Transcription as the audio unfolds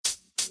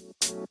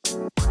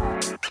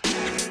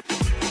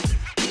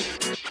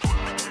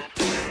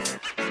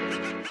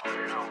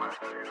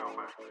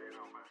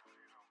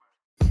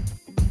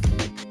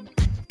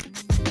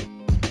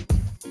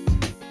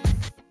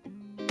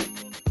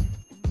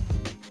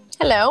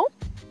Hello.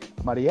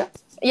 Maria?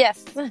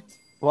 Yes.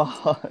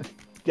 Well,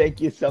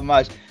 thank you so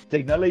much.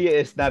 Technology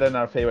is not in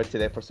our favor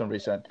today for some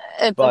reason.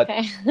 It's But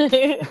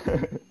okay.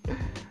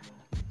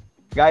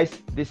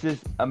 guys, this is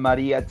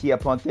Maria Tia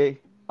Ponte,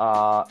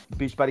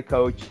 Beachbody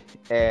coach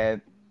and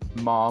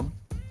mom.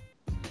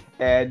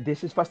 And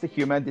this is Fast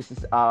Human. This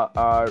is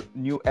our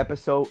new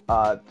episode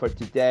for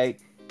today.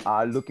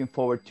 Looking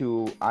forward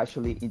to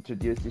actually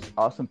introduce this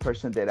awesome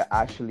person that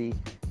I actually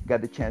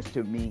got the chance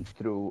to meet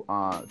through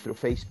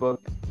Facebook.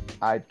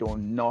 I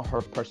don't know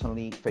her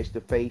personally face to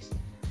face,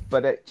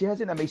 but she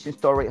has an amazing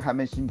story,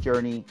 amazing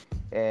journey,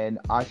 and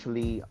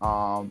actually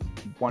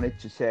wanted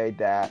to say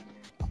that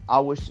I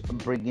was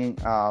bringing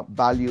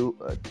value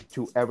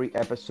to every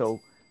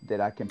episode that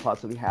I can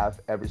possibly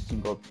have every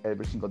single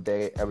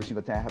day, every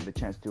single time I have the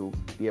chance to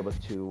be able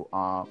to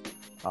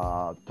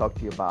talk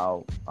to you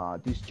about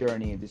this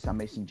journey, this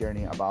amazing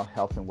journey about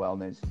health and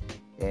wellness.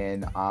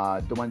 And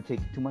don't want to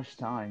take too much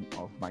time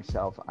of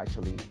myself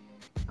actually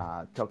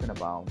talking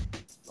about,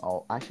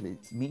 or actually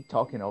me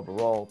talking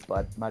overall.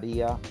 But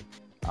Maria,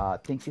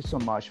 thank you so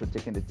much for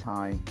taking the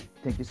time.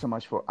 Thank you so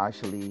much for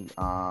actually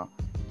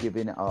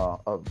giving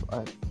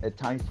a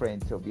time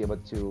frame to be able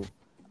to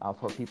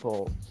for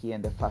people here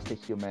in the Faster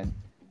Human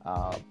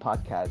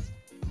podcast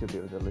to be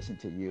able to listen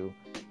to you.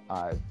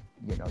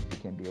 You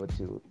can be able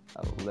to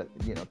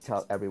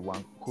tell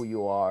everyone who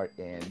you are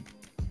and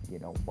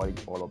what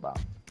it's all about.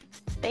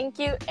 Thank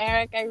you,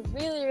 Eric. I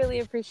really, really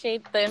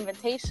appreciate the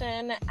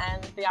invitation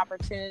and the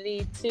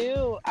opportunity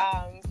to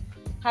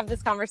have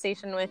this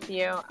conversation with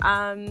you.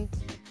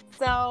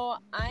 So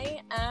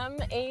I am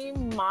a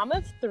mom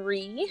of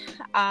three.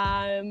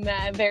 I'm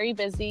very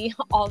busy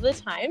all the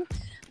time.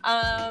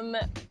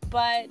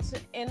 But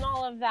in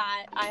all of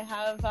that, I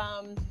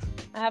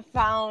have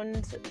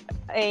found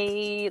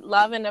a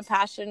love and a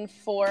passion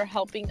for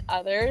helping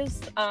others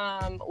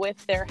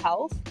with their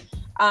health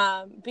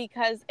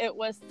because it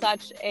was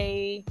such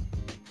a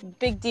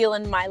big deal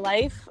in my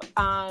life.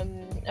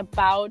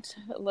 About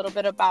a little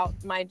bit about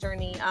my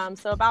journey.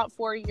 So about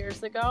 4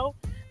 years ago,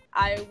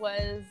 I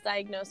was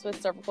diagnosed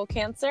with cervical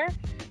cancer,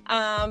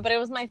 but it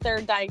was my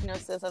third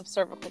diagnosis of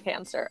cervical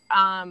cancer.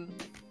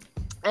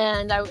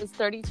 And I was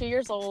 32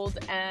 years old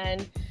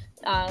and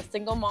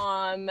single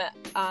mom,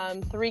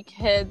 three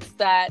kids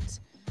that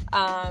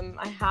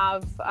I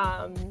have.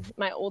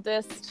 My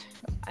oldest,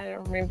 I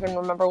don't even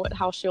remember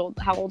how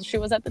old she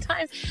was at the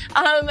time,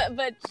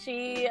 but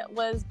she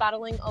was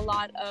battling a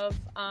lot of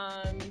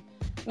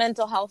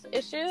mental health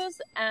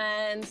issues,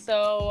 and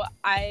so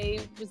I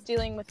was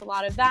dealing with a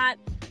lot of that,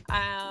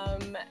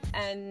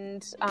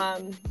 and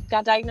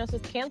got diagnosed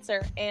with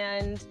cancer,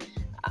 and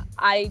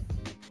I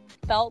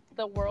felt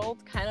the world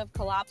kind of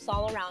collapse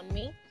all around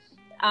me,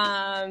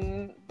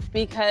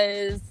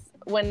 because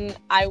when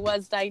I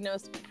was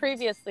diagnosed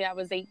previously, I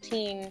was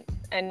 18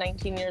 and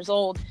 19 years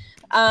old.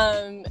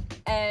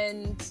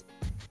 And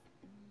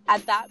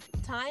at that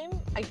time,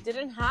 I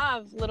didn't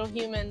have little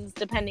humans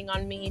depending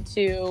on me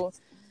to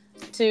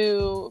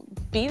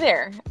be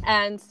there.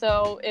 And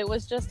so it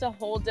was just a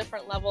whole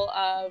different level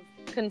of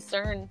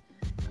concern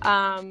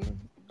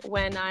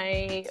when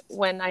I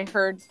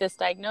heard this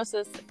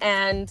diagnosis.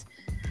 And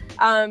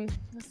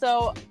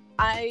so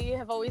I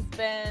have always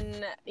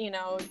been,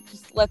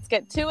 just let's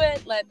get to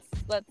it. Let's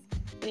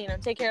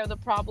take care of the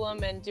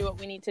problem and do what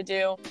we need to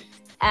do.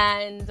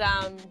 And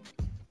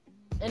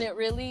it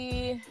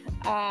really,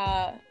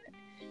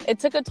 it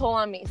took a toll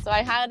on me. So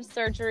I had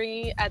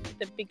surgery at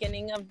the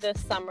beginning of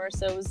this summer.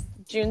 So it was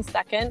June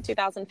 2nd,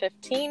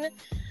 2015.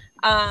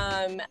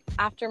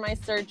 After my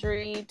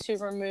surgery to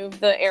remove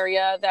the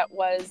area that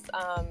was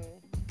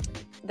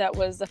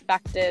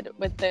affected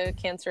with the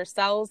cancer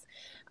cells,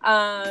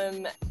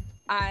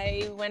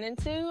 I went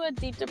into a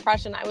deep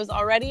depression. I was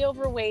already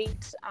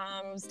overweight.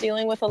 I was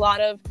dealing with a lot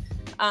of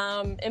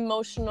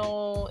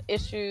emotional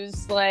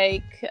issues,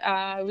 like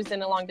I was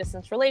in a long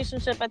distance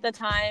relationship at the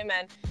time,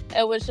 and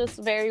it was just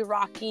very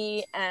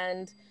rocky,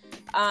 and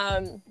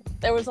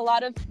there was a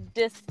lot of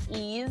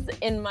dis-ease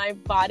in my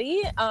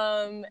body,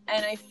 and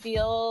I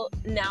feel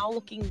now,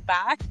 looking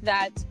back,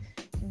 that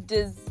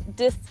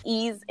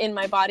dis-ease in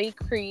my body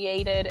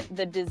created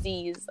the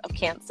disease of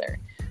cancer.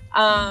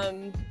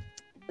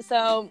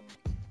 So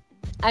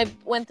I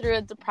went through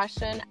a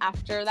depression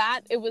after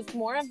that. It was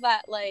more of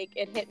that, like,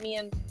 it hit me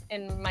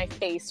in my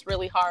face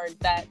really hard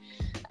that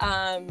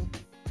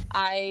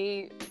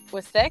I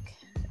was sick,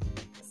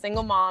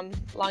 single mom,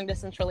 long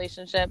distance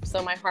relationship.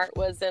 So my heart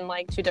was in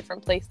like two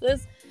different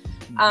places.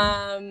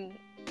 And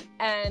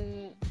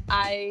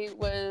I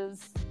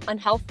was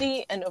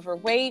unhealthy and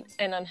overweight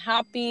and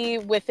unhappy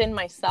within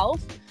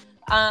myself.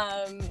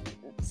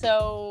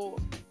 So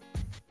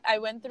I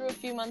went through a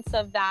few months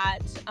of that.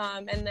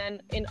 And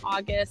then in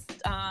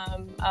August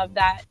of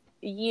that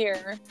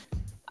year,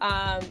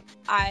 I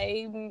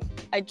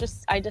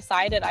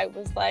decided, I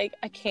was like,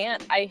 I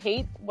can't. I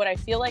hate what I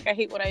feel like. I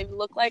hate what I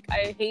look like.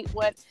 I hate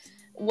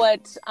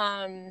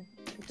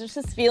just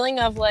this feeling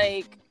of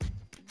like,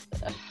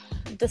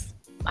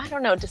 I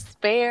don't know,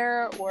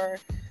 despair or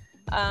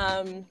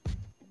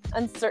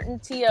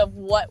uncertainty of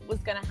what was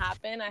going to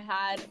happen. I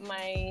had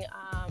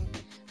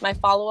my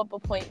follow-up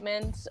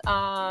appointment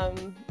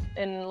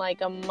in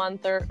like a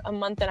month and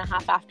a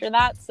half after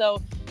that.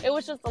 So it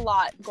was just a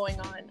lot going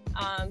on.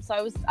 So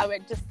I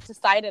just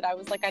decided, I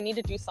was like, I need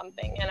to do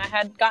something. And I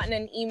had gotten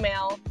an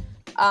email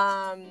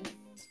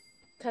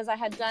because I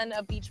had done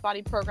a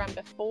Beachbody program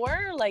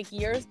before, like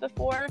years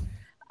before,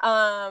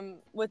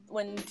 with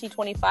when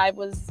T25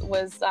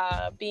 was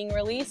being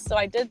released. So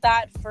I did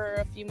that for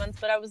a few months,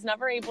 but I was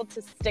never able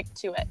to stick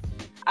to it.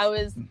 I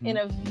was in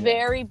a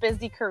very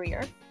busy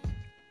career.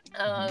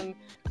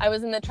 I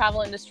was in the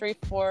travel industry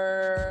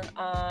for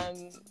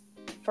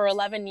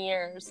 11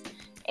 years,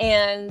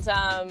 and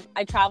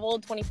I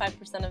traveled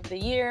 25% of the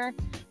year.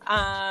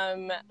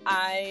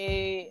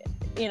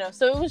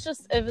 So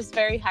it was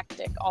very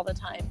hectic all the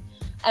time.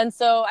 And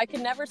so I could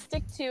never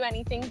stick to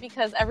anything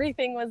because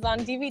everything was on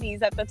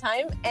DVDs at the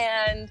time.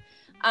 And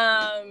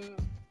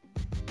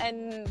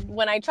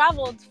when I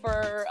traveled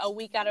for a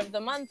week out of the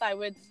month, I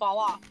would fall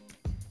off.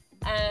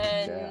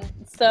 And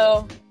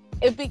so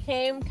it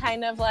became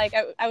kind of like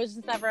I was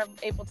just never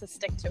able to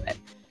stick to it.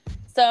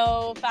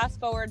 So fast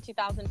forward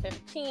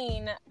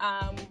 2015,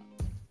 I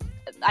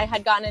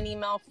had gotten an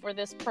email for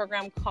this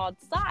program called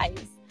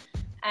Size.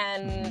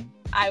 And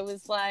I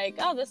was like,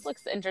 oh, this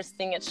looks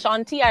interesting. It's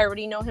Shaun T. I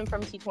already know him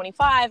from T25.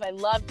 I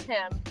loved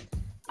him.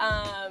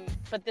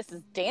 But this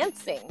is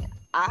dancing.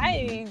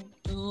 I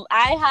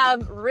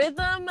have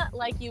rhythm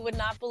like you would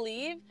not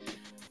believe,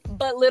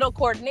 but little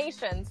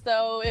coordination.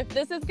 So if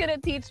this is going to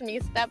teach me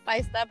step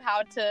by step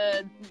how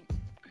to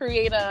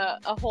create a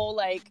whole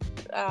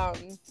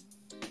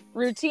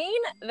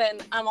routine, then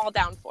I'm all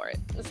down for it.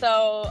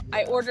 So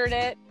I ordered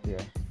it.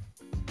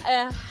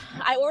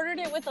 I ordered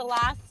it with the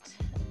last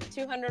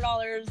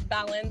 $200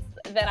 balance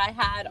that I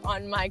had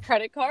on my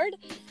credit card,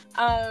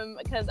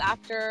 because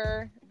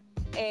after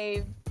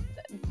a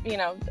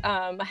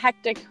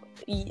hectic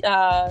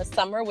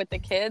summer with the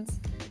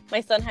kids,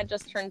 my son had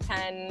just turned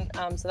 10,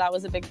 so that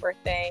was a big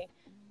birthday.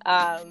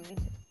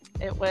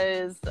 It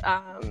was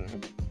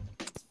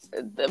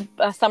the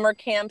summer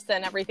camps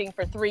and everything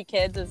for 3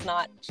 kids is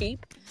not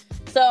cheap,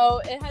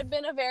 so it had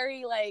been a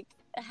very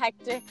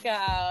hectic,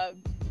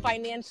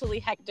 financially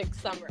hectic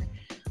summer.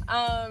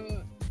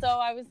 So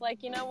I was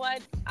like, you know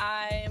what,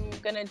 I'm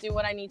going to do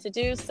what I need to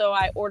do. So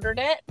I ordered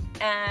it.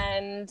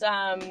 And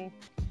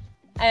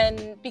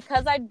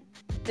because I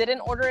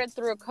didn't order it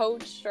through a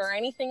coach or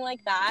anything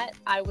like that,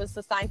 I was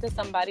assigned to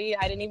somebody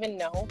I didn't even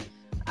know.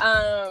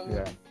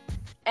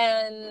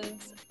 And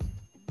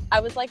I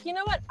was like, you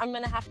know what, I'm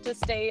going to have to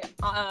stay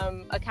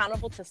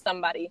accountable to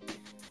somebody.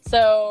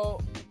 So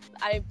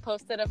I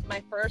posted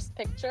my first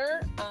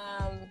picture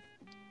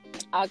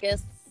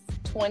August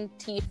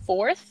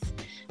 24th,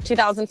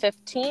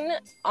 2015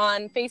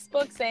 on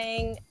Facebook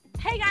saying,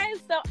 hey guys,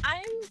 so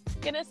I'm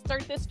gonna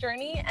start this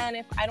journey, and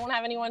if I don't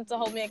have anyone to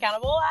hold me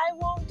accountable, I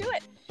won't do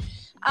it.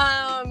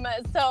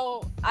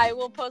 So I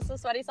will post a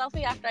sweaty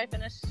selfie after I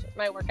finish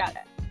my workout.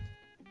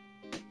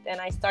 And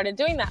I started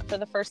doing that for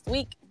the first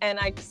week, and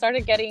I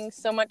started getting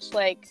so much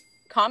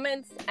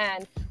comments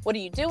and what are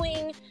you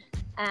doing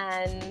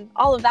and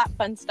all of that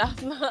fun stuff.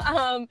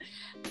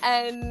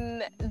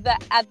 And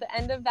at the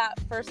end of that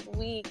first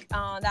week,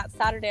 that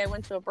Saturday, I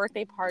went to a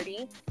birthday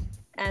party,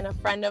 and a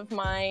friend of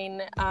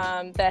mine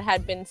that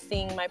had been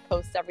seeing my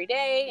posts every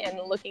day and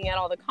looking at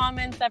all the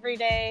comments every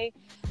day,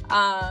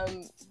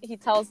 he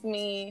tells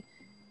me,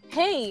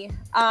 hey,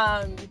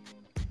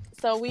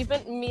 so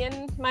me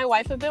and my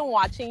wife have been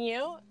watching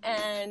you,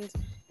 and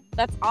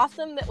that's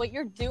awesome that what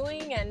you're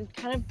doing and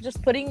kind of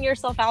just putting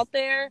yourself out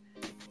there.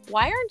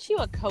 Why aren't you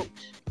a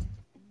coach?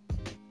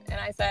 And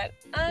I said,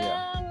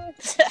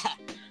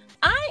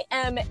 I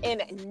am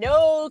in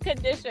no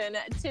condition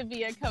to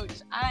be a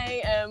coach.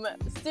 I am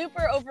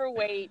super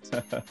overweight.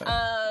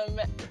 I'm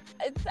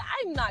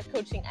not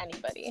coaching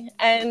anybody.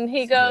 And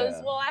he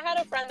goes, well, I had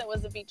a friend that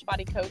was a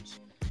Beachbody coach,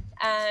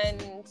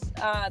 and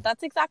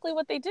that's exactly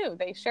what they do.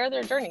 They share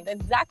their journey. That's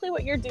exactly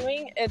what you're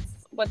doing.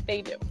 It's what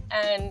they do.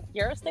 And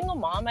you're a single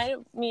mom. I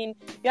mean,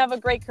 you have a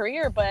great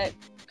career, but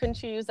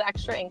couldn't you use the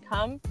extra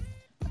income?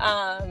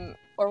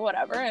 Or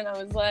whatever. And I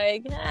was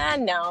like,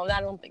 no,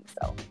 I don't think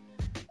so.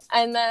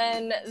 And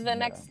then the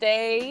next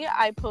day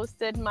I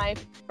posted my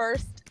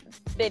first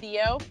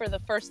video for the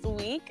first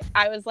week.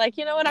 I was like,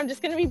 you know what, I'm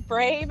just going to be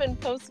brave and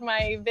post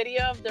my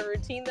video of the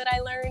routine that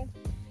I learned.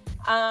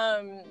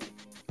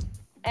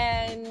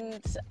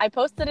 And I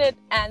posted it,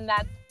 and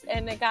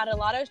it got a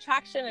lot of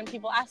traction, and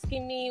people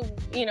asking me,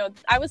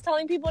 I was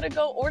telling people to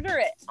go order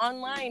it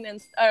online and,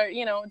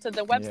 to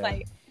the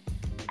website.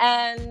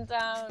 And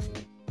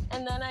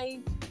then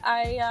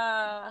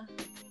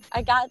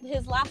I got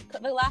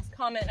the last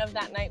comment of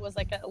that night was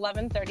at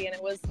 11:30, and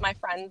it was my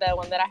friend, the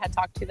one that I had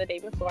talked to the day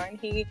before, and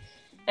he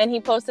and he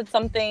posted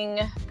something,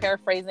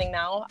 paraphrasing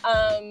now,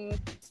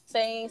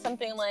 saying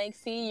something like,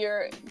 see,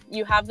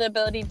 you have the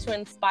ability to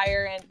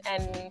inspire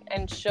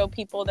and show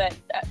people that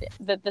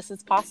this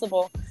is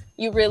possible.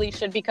 You really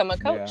should become a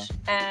coach.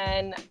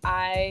 And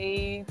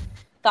I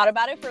thought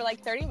about it for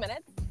like 30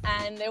 minutes,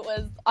 and it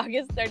was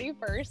August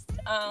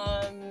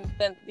 31st,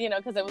 then,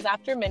 because it was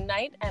after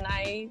midnight, and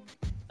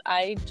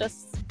I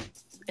just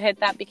hit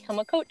that become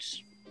a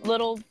coach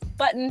little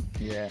button.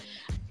 Yeah.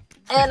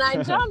 And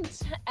I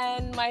jumped,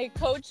 and my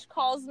coach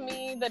calls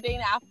me the day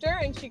after,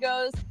 and she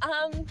goes,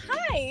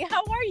 hi,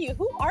 how are you?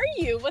 Who are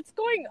you? What's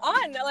going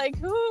on? Like,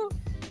 who?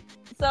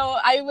 So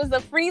I was a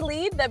free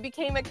lead that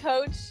became a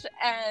coach,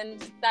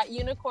 and that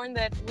unicorn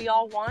that we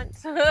all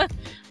want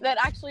that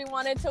actually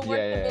wanted to work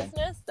the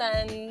business.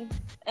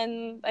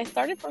 And I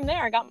started from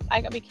there.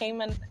 I became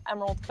an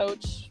Emerald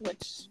coach,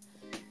 which,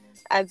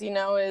 as you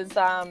know, is,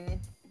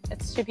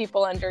 it's 2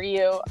 people under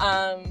you.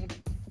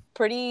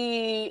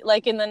 Pretty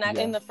like in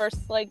the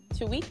first like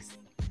 2 weeks,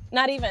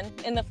 not even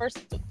in the first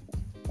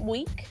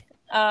week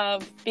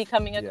of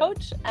becoming a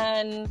coach,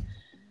 and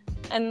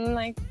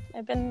like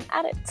I've been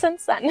at it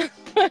since then.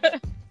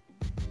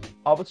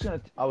 I was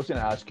gonna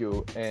ask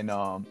you, and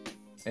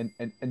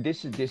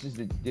this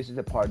is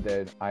the part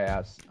that I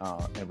asked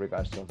in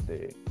regards of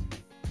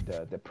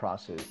the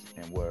process,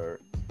 and where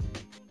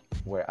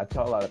I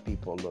tell a lot of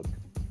people, look,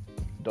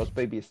 those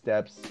baby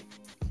steps,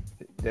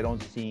 they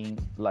don't seem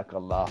like a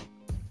lot,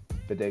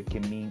 but they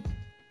can mean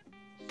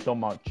so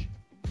much.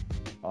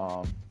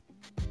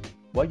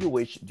 What you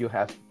wish you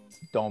have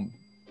done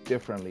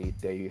differently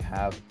that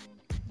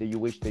you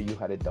wish that you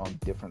had it done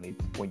differently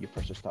when you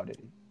first started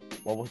it?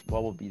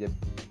 What would be the thing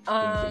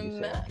that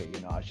you say,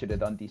 okay, I should have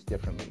done these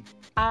differently?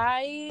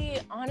 I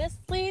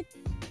honestly,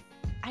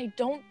 I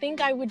don't think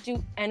I would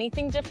do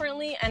anything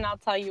differently, and I'll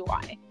tell you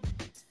why.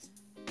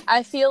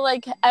 I feel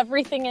like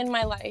everything in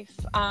my life,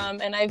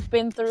 and I've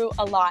been through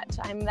a lot.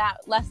 I'm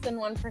that less than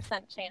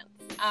 1% chance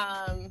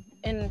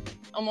in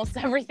almost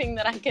everything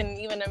that I can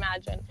even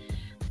imagine.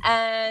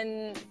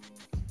 And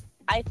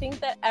I think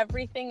that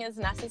everything is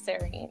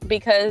necessary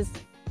because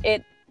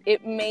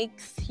it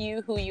makes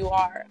you who you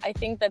are. I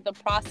think that the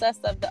process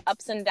of the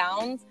ups and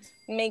downs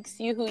makes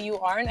you who you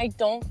are, and I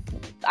don't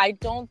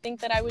think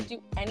that I would do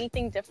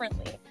anything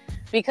differently.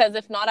 Because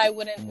if not, I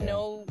wouldn't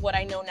know what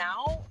I know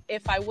now.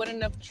 If I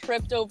wouldn't have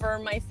tripped over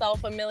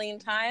myself a million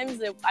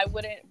times, I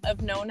wouldn't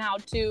have known how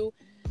to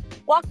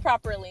walk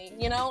properly.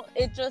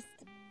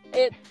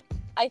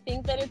 I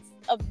think that it's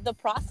the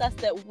process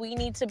that we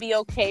need to be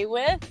okay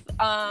with,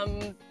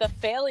 the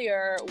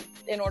failure,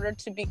 in order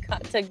to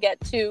get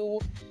to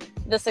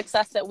the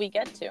success that we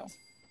get to.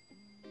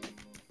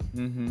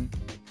 Mm-hmm.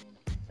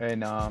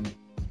 And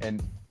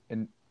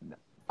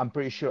I'm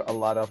pretty sure a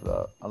lot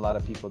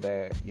of people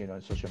there,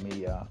 in social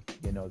media,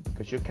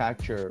 because you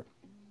capture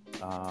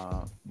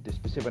the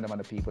specific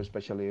amount of people,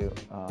 especially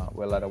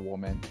with a lot of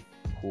women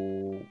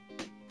who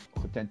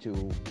tend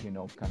to,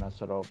 kind of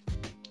sort of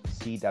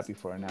see that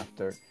before and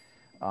after.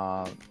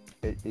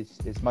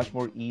 It's much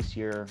more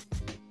easier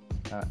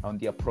on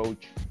the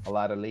approach. A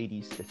lot of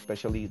ladies,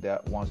 especially the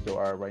ones that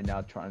are right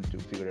now trying to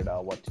figure it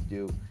out what to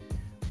do.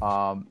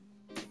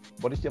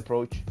 What is the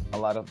approach? A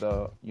lot of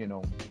the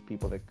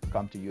people that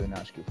come to you and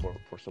ask you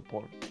for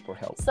support, for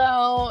help.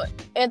 So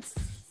it's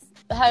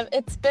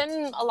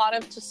been a lot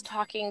of just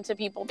talking to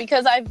people,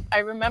 because I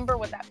remember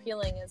what that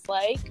feeling is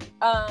like.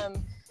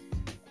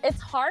 It's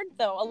hard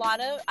though.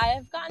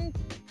 I've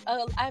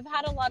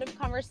had a lot of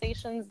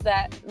conversations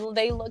that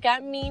they look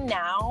at me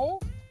now,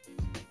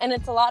 and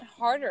it's a lot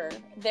harder.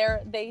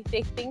 They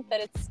think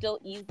that it's still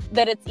easy,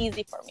 that it's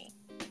easy for me,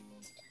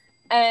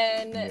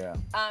 and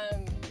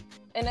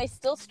and I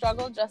still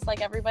struggle just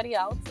like everybody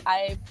else.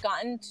 I've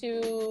gotten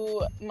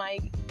to my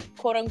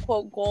quote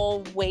unquote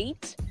goal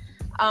weight,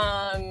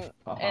 and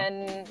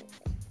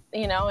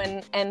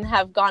and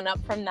have gone up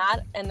from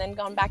that and then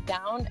gone back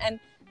down, and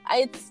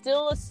it's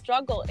still a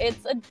struggle.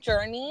 It's a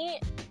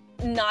journey,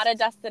 not a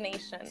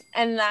destination.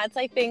 And that's,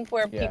 I think,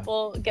 where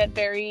people get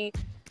very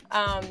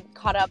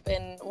caught up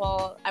in,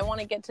 well, I want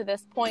to get to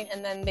this point,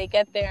 and then they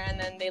get there and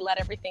then they let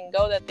everything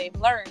go that they've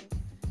learned.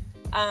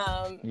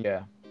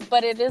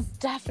 But it is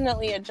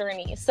definitely a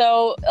journey.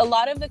 So a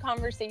lot of the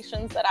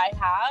conversations that I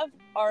have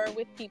are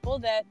with people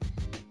that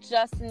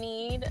just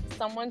need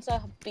someone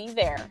to be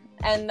there.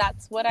 And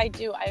that's what I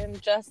do. I am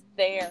just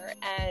there.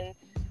 And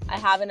I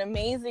have an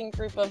amazing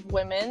group of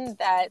women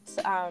that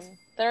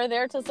they're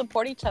there to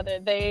support each other.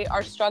 They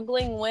are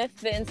struggling with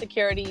the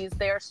insecurities.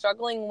 They are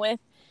struggling with,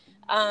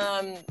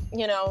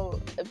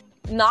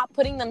 not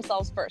putting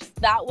themselves first.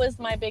 That was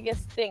my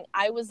biggest thing.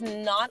 I was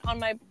not on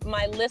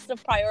my list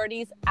of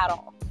priorities at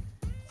all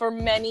for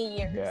many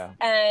years.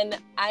 And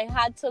I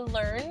had to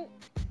learn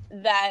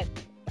that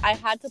I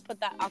had to put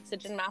that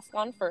oxygen mask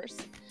on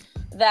first.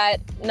 That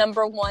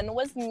number one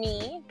was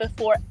me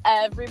before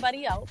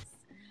everybody else.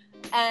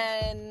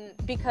 And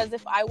because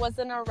if I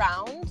wasn't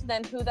around,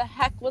 then who the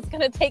heck was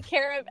going to take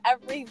care of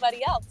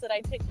everybody else that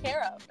I took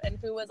care of and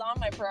who was on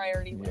my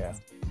priority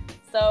list?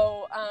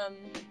 So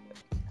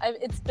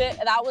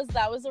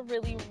That was a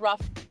really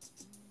rough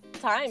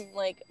time.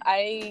 Like,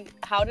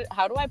 how do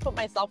I put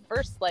myself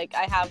first? Like,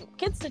 I have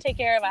kids to take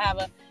care of, I have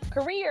a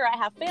career, I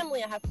have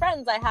family, I have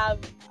friends, I have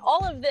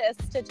all of this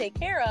to take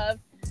care of,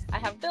 I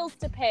have bills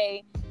to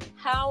pay.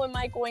 How am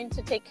I going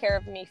to take care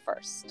of me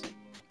first?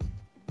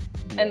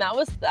 Yeah. And that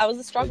was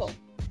a struggle.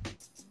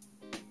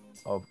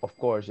 Of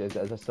course,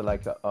 that's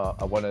like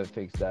one of the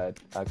things that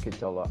I could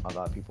tell a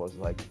lot of people is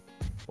like,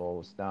 well,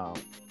 it's not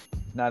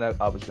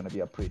always going to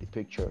be a pretty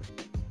picture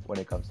when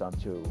it comes down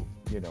to,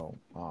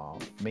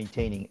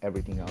 maintaining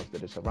everything else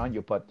that is around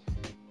you, but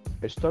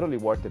it's totally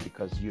worth it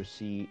because you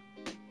see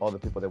all the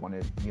people that want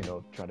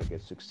to, try to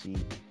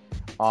succeed.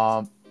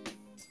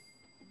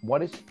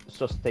 What is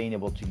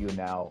sustainable to you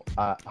now?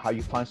 How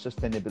you find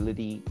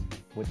sustainability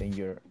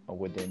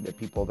within the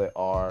people that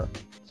are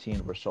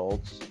seeing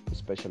results,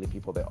 especially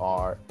people that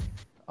are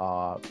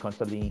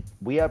constantly.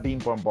 We are being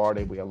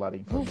bombarded with a lot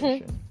of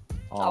information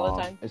all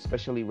the time,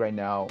 especially right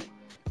now.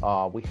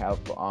 We have,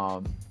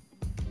 for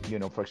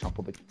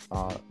example,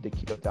 the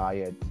keto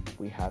diet.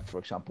 We have, for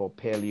example,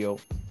 paleo.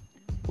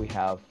 We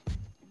have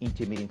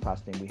intermittent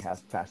fasting. We have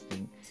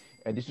fasting,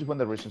 and this is one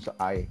of the reasons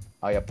I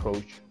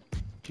approach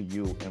to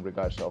you in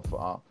regards of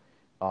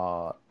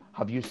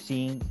have you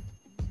seen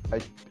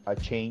a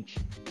change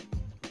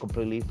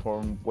completely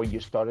from when you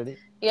started it?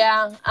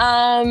 Yeah,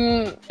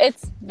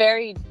 it's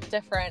very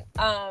different.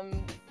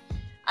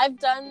 I've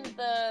done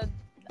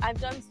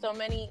so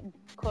many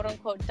quote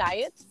unquote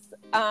diets,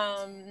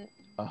 and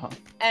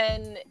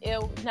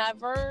it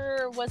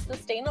never was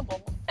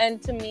sustainable.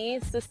 And to me,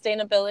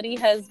 sustainability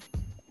has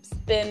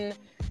been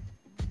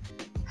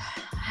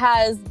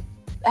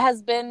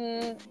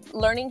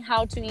learning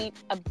how to eat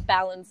a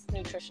balanced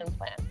nutrition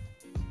plan.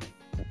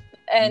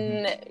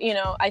 And,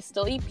 I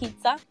still eat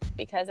pizza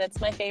because it's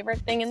my favorite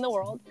thing in the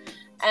world.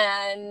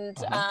 And,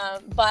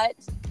 but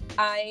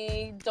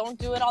I don't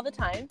do it all the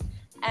time.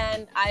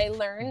 And I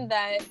learned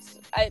that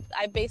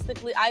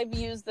I've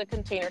used the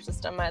container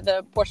system,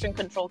 the portion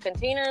control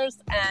containers,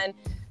 and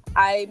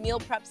I meal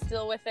prep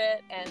still with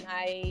it. And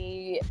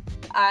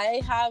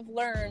I have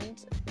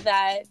learned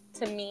that,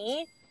 to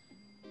me,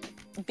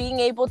 being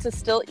able to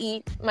still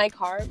eat my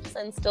carbs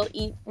and still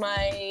eat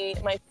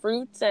my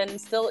fruits and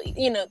still,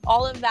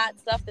 all of that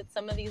stuff that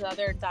some of these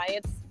other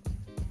diets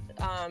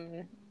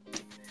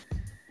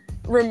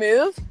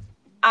remove,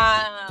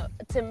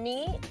 to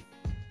me,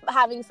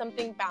 having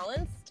something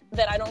balanced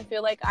that I don't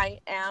feel like I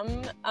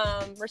am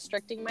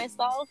restricting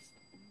myself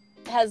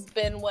has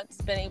been what's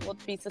been able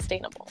to be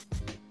sustainable,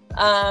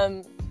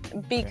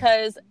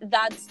 because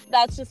that's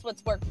just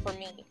what's worked for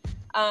me.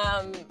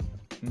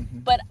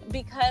 But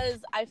because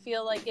I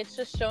feel like it's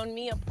just shown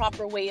me a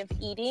proper way of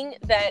eating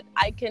that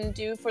I can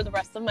do for the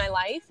rest of my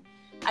life,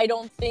 I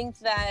don't think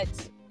that,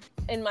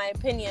 in my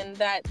opinion,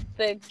 that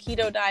the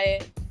keto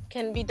diet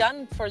can be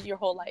done for your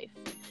whole life.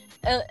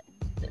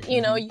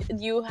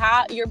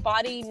 Your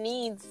body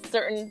needs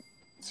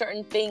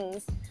certain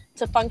things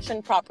to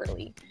function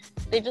properly.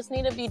 They just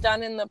need to be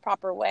done in the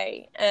proper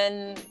way.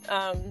 And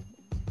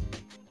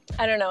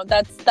I don't know,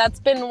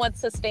 that's been what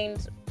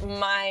sustained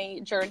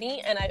my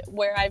journey, and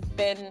where I've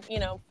been,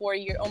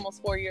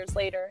 almost 4 years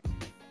later,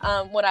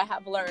 what I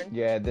have learned.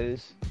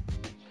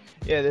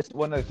 That's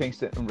one of the things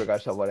that, in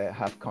regards to what I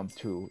have come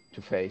to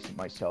face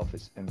myself,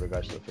 is in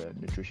regards to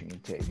nutrition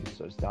intake,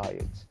 so it's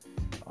diets.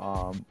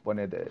 One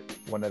of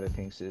the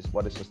things is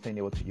what is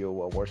sustainable to you,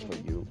 what works for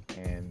you,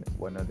 and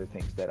one of the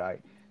things that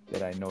I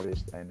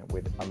noticed, and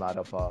with a lot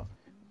of from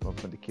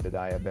the keto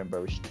diet, I've been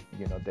very,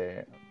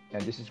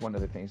 and this is one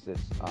of the things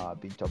that's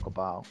being talked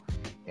about,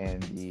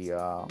 and the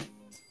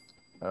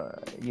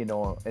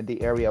in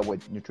the area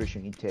with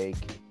nutrition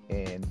intake,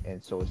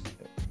 and so it's,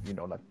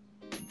 like,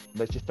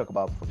 let's just talk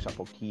about, for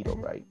example, keto,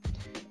 right?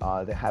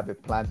 They have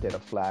planted a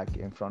flag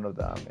in front of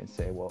them and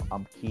say, well,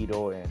 I'm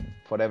keto, and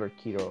forever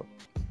keto,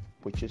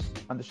 which is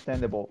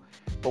understandable.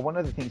 But one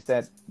of the things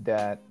that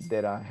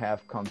I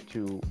have come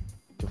to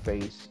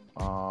face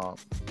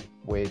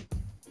with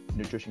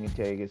nutrition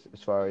intake, is,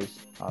 as far as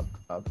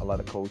a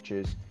lot of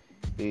coaches,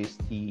 is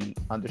the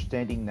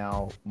understanding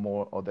now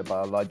more of the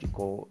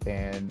biological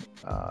and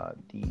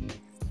the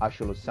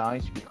actual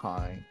science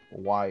behind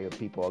why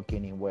people are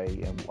gaining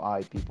weight, and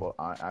why people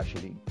are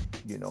actually,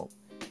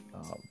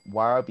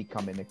 why are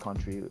becoming a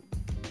country,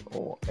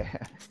 or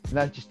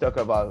not just talk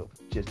about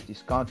just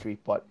this country,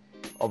 but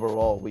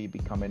overall we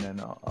becoming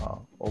an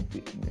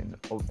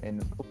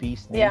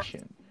obese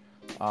nation.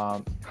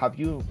 I'm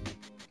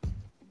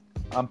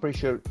pretty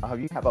sure, have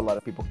you have a lot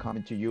of people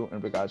coming to you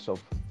in regards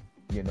of,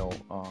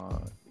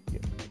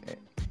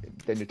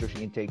 the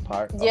nutrition intake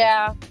part of,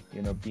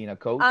 being a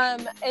coach?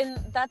 And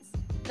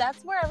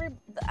that's where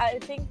I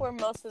think where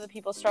most of the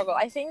people struggle.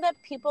 I think that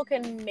people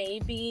can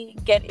maybe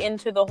get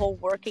into the whole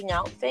working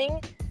out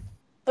thing,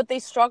 but they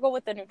struggle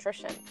with the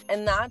nutrition,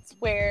 and that's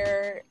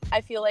where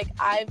I feel like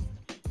I've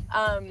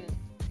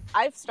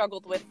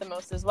struggled with the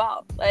most as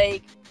well.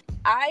 Like,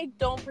 I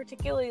don't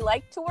particularly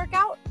like to work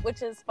out,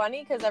 which is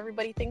funny because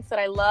everybody thinks that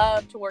I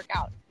love to work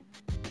out.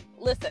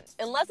 Listen,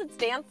 unless it's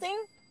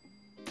dancing,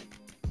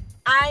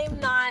 I'm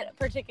not a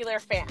particular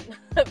fan,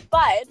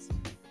 but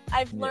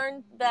I've Yeah.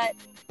 learned that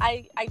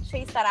I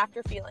chase that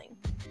after feeling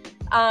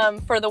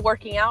for the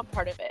working out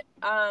part of it.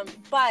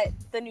 But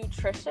the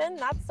nutrition,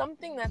 that's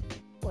something that's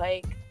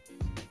like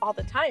all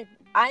the time.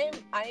 I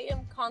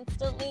am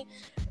constantly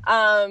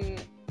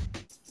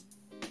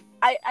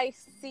I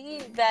see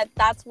that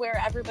that's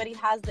where everybody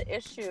has the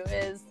issue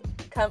is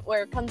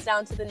where it comes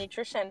down to the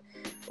nutrition.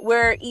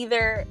 We're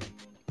either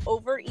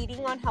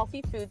overeating on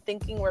healthy food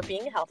thinking we're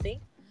being healthy.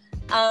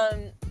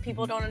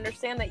 People don't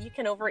understand that you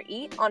can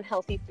overeat on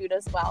healthy food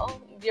as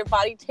well. Your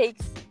body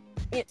takes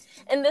it,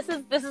 and this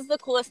is the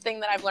coolest thing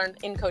that I've learned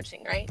in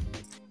coaching, right?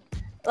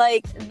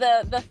 Like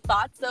the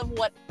thoughts of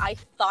what I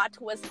thought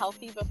was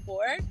healthy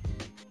before,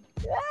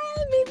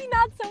 maybe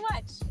not so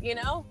much, you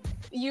know?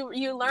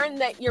 You learn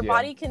that your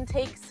body can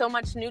take so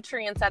much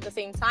nutrients at the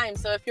same time.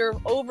 So if you're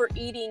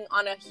overeating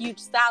on a huge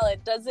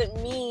salad,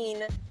 doesn't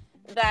mean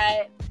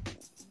that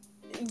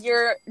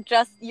you're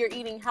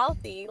eating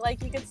healthy.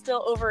 Like, you could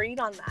still overeat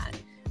on that.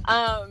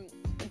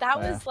 That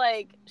was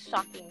like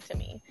shocking to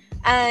me.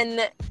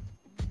 And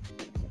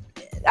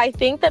I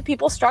think that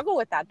people struggle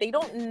with that. They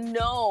don't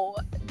know.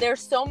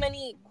 There's so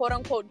many quote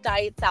unquote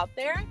diets out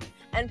there,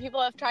 and people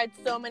have tried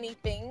so many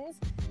things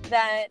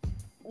that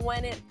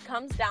when it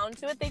comes down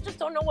to it, they just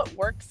don't know what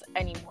works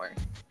anymore.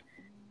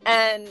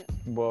 And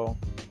Well,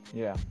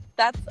 yeah.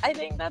 I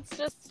think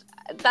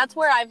that's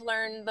where I've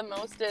learned the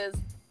most is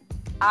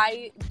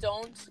I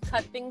don't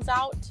cut things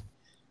out.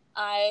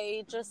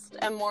 I just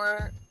am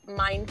more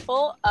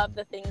mindful of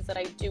the things that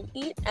I do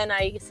eat, and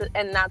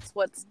that's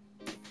what's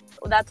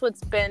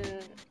been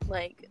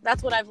like,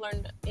 that's what I've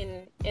learned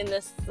in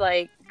this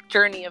like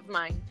journey of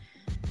mine.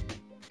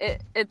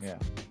 It's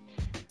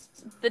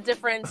the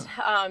different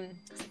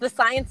the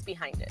science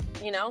behind it,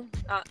 you know.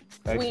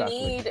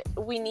 Exactly.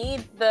 We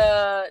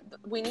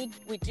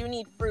do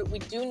need fruit, we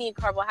do need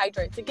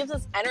carbohydrates. It gives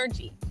us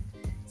energy.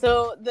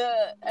 So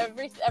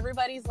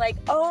everybody's like,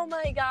 oh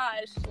my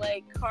gosh,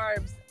 like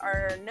carbs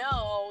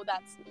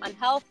that's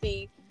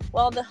unhealthy.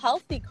 Well, the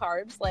healthy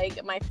carbs,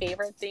 like my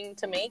favorite thing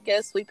to make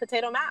is sweet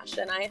potato mash,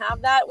 and I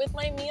have that with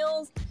my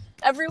meals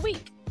every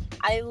week.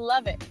 I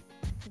love it.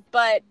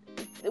 But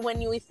when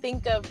we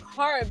think of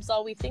carbs,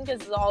 all we think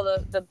is all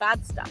the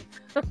bad stuff.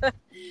 But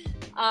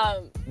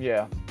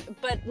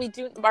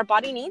our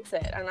body needs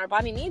it, and our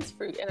body needs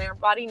fruit, and our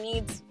body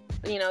needs,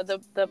 you know,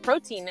 the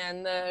protein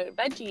and the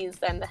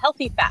veggies and the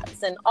healthy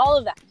fats and all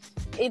of that.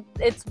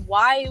 It's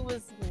why it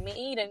was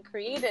made and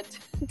created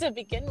to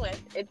begin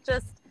with. It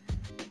just,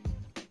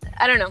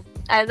 I don't know.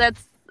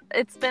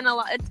 It's been a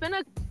lot. It's been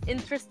an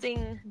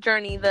interesting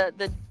journey.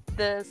 The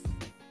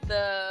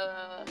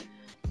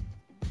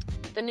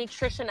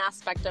nutrition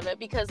aspect of it,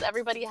 because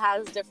everybody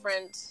has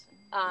different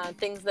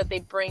things that they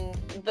bring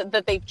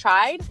that they've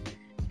tried,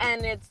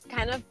 and it's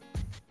kind of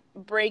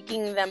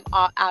breaking them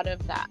out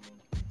of that.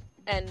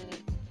 And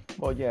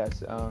Well,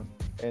 yes.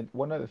 And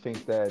one of the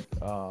things that,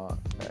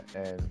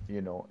 and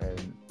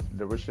and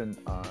the reason,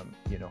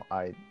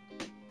 I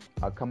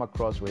come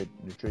across with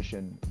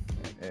nutrition,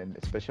 and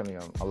especially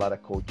on a lot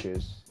of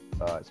coaches,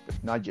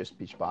 not just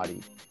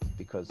Beachbody,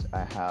 because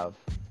I have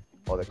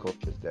other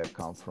coaches that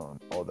come from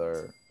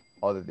other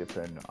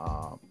different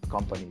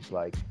companies,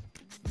 like,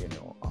 you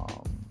know,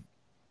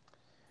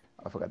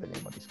 I forgot the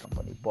name of this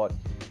company. But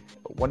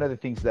one of the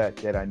things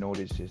that I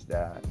noticed is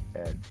that,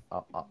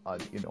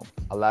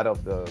 a lot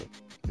of the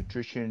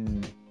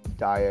nutrition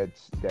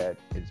diets that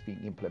is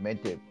being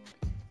implemented,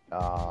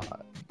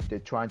 they're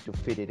trying to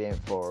fit it in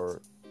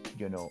for,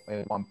 in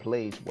one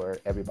place where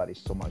everybody's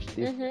so much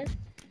different.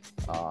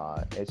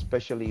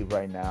 Especially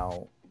right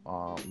now,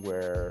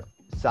 where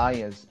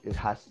science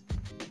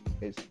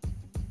is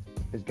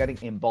getting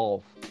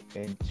involved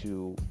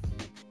into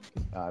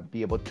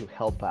be able to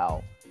help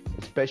out,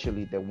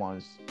 especially the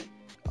ones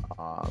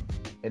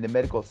in the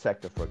medical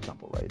sector, for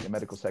example, right? The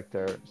medical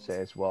sector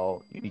says,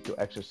 well, you need to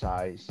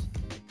exercise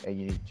and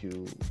you need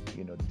to,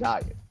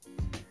 diet.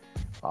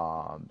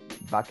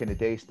 Back in the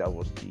days, that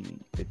was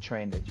the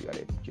trend that you got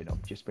to,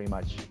 just pretty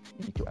much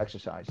you need to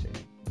exercise and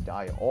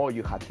diet, or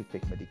you have to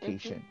take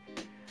medication.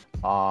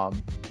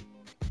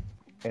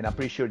 And I'm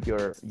pretty sure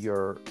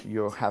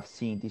you have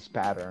seen this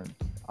pattern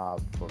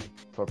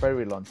for a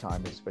very long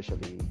time,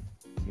 especially,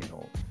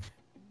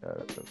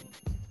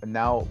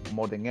 now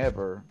more than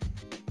ever.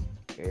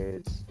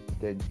 Is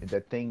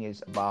the thing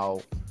is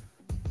about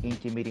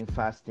intermittent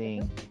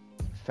fasting,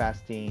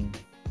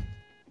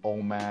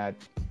 OMAD,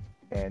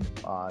 and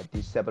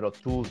these several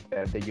tools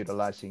that they're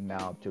utilizing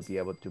now to be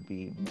able to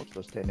be more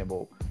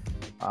sustainable.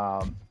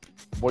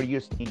 What are you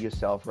seeing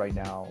yourself right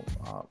now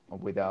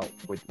with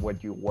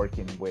what you're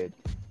working with,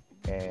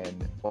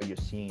 and what you're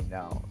seeing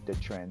now, the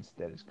trends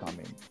that is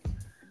coming?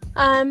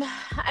 I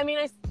mean,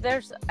 I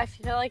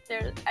feel like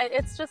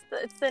it's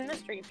the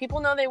industry. People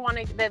know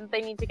that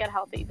they need to get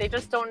healthy. They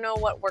just don't know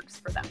what works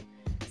for them.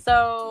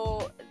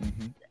 So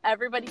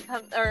everybody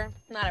or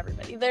not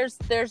everybody.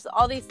 There's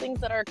all these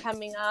things that are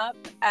coming up,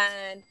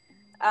 and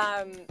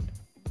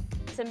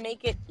to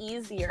make it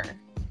easier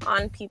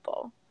on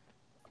people.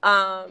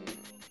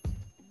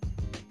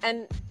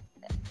 and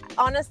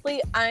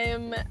honestly,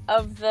 I'm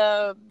of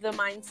the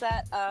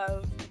mindset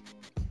of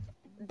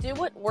do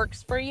what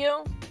works for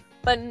you,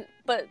 but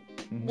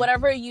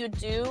whatever you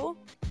do,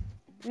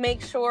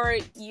 make sure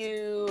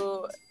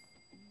you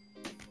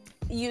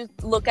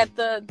look at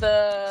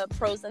the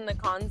pros and the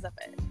cons of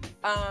it.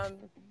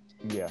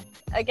 Yeah.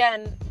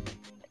 Again,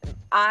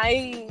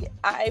 I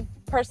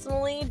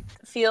personally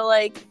feel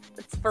like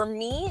it's, for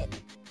me,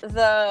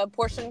 the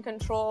portion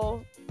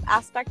control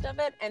aspect of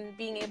it and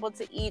being able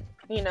to eat,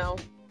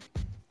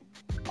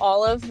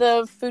 all of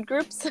the food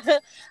groups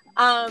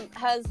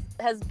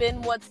has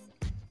been what's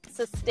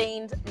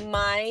sustained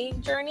my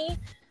journey.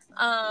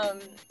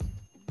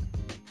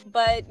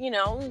 But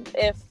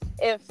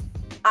if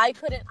I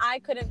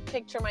couldn't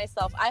picture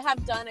myself. I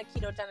have done a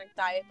ketogenic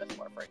diet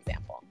before, for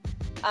example.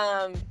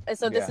 And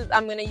so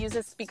I'm going to use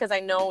this because I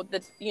know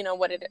that,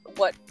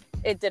 what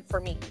it did for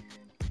me.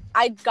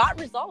 I got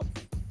results.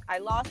 I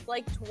lost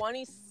like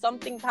 20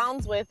 something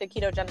pounds with a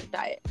ketogenic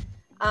diet.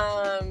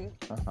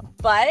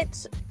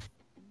 But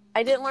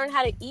I didn't learn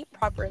how to eat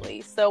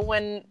properly. So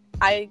when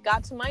I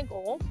got to my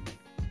goal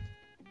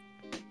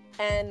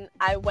and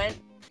I went,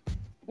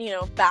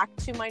 back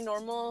to my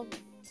normal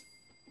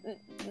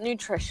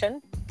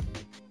nutrition,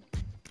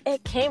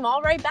 it came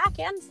all right back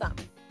and some.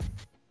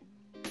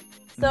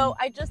 So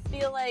I just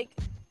feel like,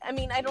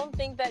 I don't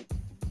think that,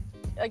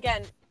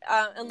 again,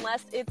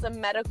 unless it's a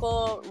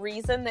medical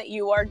reason that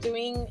you are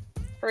doing,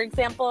 for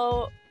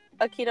example,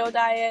 a keto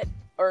diet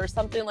or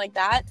something like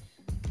that,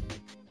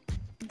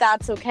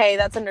 that's okay.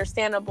 That's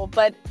understandable.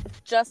 But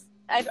just,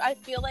 I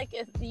feel like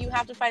if you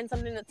have to find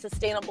something that's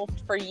sustainable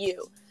for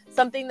you,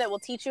 something that will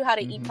teach you how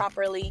to eat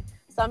properly,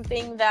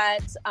 something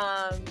that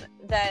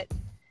that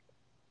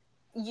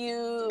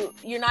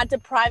you're not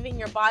depriving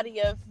your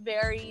body of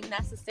very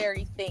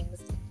necessary things,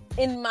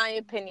 in my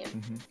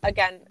opinion.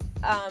 Again,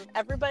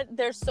 everybody,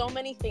 there's so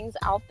many things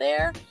out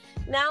there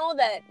now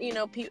that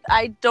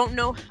I don't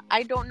know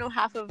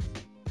half of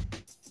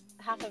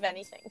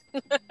anything.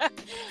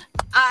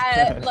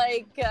 I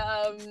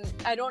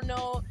don't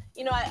know.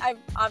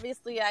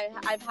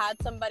 I've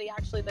had somebody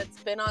actually that's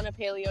been on a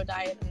paleo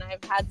diet, and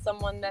I've had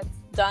someone that's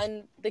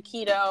done the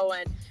keto,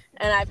 and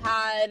I've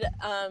had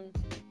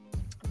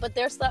but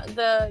there's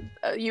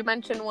you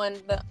mentioned one,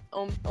 the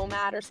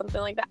OMAD or something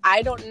like that.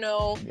 I don't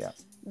know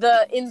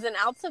the ins and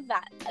outs of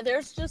that.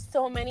 There's just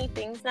so many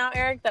things now,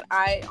 Eric, that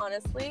I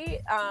honestly,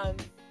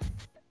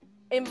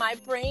 in my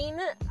brain,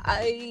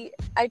 I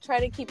try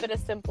to keep it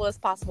as simple as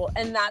possible,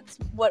 and that's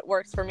what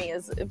works for me,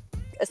 is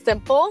a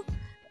simple.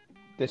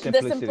 The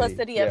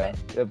simplicity of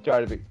it. Of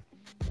trying to be,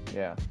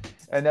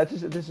 and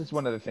this is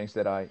one of the things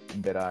that I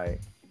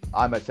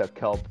myself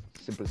help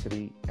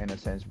simplicity, in a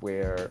sense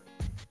where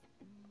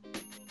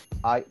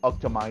I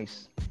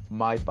optimize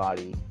my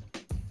body,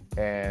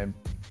 and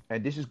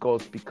this is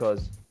goes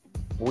because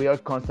we are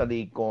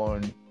constantly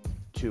going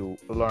to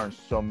learn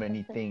so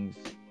many things,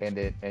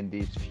 and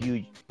these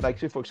few, like,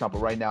 say for example,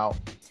 right now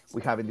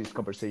we're having this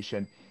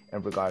conversation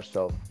in regards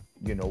of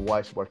why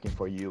it's working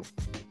for you,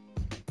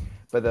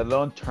 but the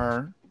long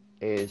term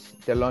is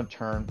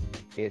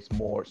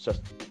more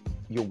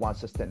you want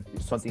something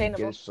that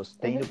is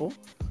sustainable,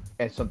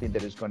 and something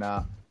that is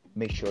gonna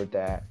make sure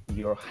that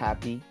you're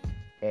happy,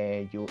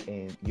 and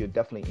you're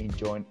definitely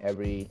enjoying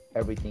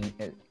everything,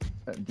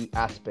 the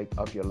aspect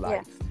of your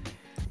life.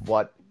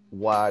 What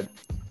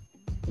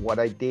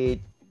I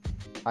did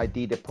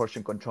a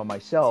portion control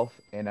myself,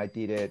 and I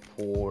did it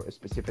for a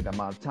specific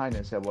amount of time,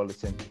 and said, well,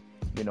 listen,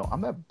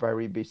 I'm a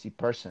very busy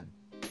person,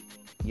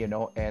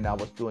 and I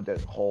was doing the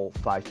whole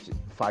 5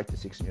 to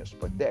 6 meals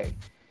per day,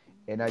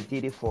 and I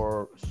did it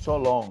for so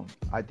long.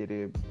 I did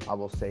it, I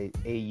will say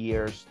 8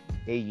 years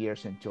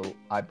until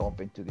I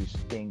bump into this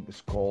thing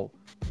that's called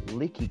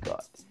leaky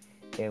gut.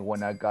 And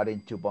when I got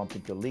into bump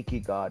into leaky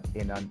gut,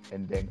 and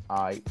then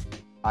I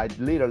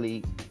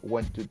literally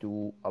went to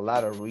do a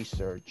lot of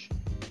research,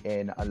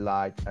 and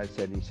I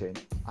said, listen,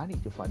 I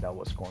need to find out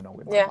what's going on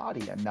with my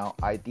body. And now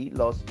I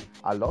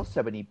lost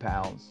 70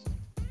 pounds,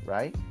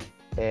 right?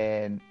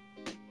 And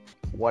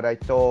what I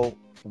thought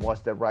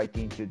was the right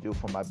thing to do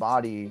for my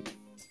body,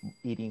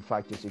 eating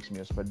 5 to 6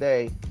 meals per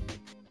day,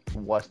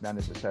 was not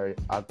necessarily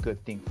a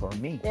good thing for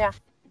me.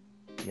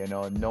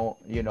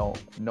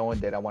 Knowing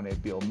that I want to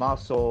build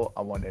muscle,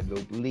 I want to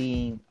look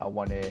lean, I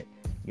want to,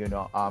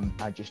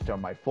 I just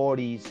turned my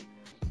 40s,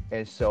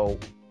 and so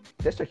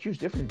there's a huge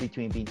difference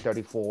between being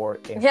 34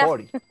 and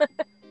 40.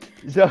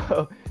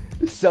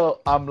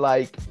 So I'm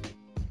like,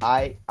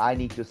 I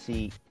need to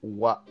see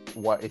what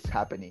is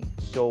happening.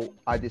 So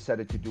I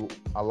decided to do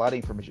a lot of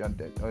information on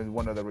that. And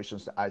one of the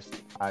reasons I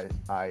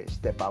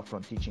step out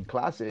from teaching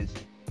classes,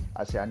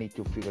 I said I need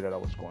to figure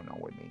out what's going on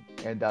with me.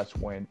 And that's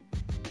when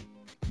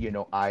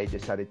I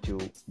decided to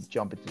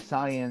jump into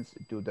science,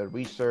 do the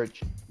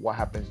research, what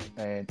happens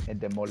in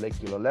the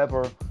molecular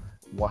level,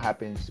 what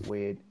happens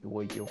with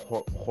your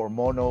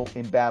hormonal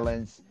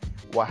imbalance,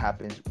 what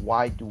happens,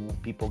 why do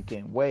people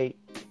gain weight,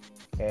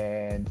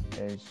 and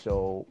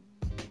so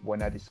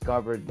when I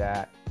discovered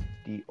that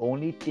the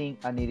only thing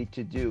I needed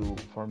to do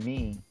for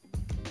me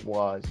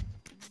was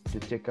to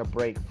take a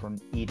break from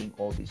eating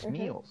all these Mm-hmm.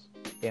 meals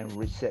and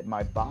reset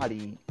my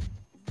body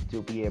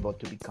to be able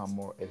to become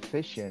more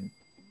efficient.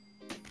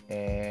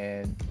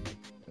 And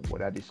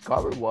what I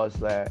discovered was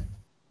that,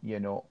 you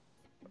know,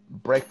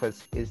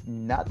 breakfast is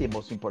not the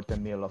most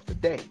important meal of the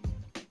day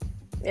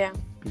Yeah.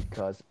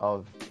 because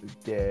of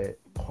the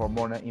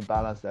hormonal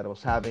imbalance that I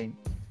was having,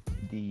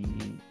 the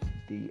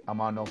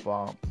amount of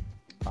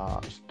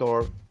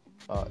stored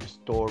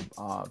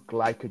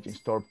glycogen,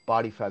 stored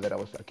body fat that I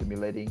was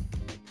accumulating,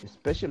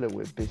 especially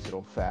with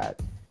visceral fat,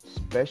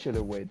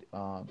 especially with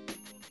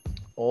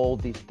all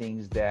these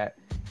things that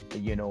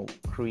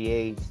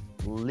creates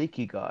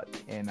leaky gut.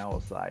 And I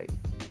was like,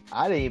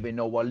 I didn't even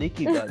know what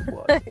leaky gut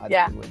was. I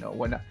Yeah. didn't even know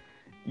when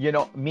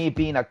me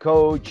being a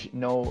coach,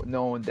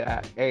 knowing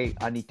that, hey,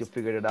 I need to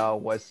figure it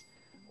out, what's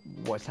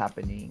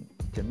happening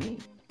to me.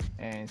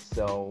 And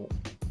so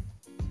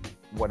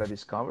what I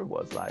discovered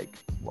was like,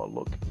 well,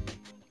 look,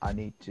 I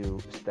need to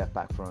step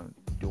back from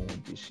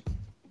doing this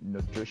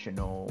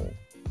nutritional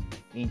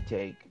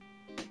intake,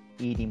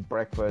 eating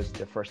breakfast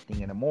the first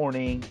thing in the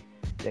morning,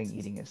 then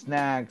eating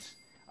snacks,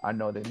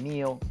 another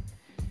meal.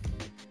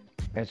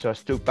 And so I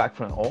stood back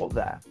from all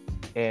that.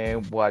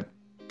 And what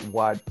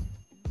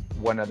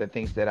one of the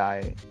things that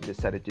I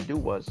decided to do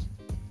was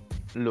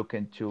look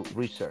into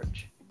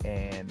research,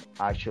 and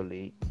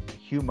actually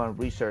human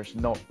research,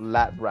 not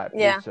lab rat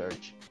Yeah.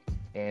 research.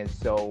 And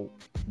so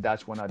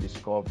that's when I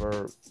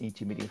discovered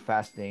intermittent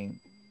fasting,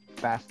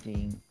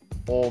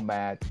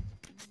 OMAD,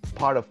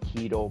 part of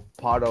keto,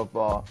 part of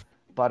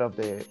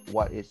the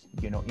what is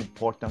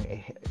important,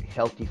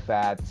 healthy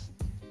fats,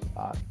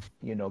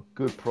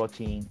 good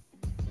protein.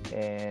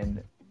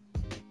 And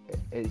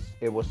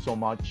it was so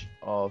much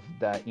of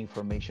that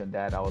information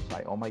that I was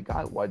like, oh my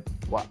God,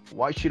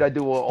 why should I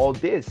do all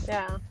this?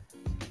 Yeah.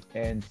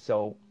 And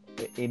so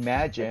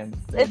imagine,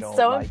 It's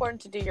so like,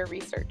 important to do your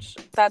research.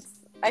 That's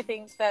I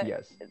think that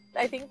yes,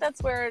 I think that's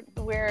where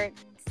it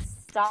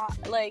stop,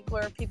 like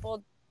where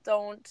people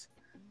don't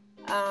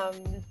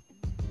um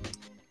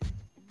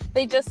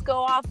they just go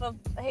off of,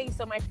 hey,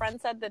 so my friend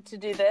said that to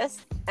do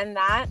this and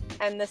that,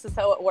 and this is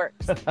how it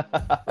works.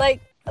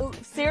 Like,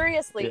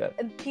 seriously, yeah,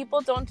 people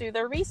don't do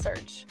their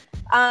research.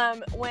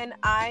 When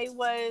I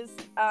was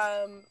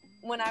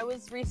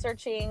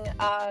researching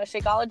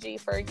Shakeology,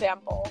 for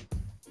example,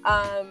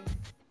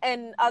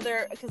 and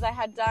other, because I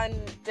had done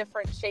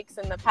different shakes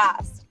in the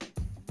past,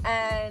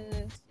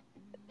 and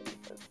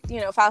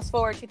fast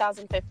forward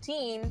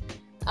 2015,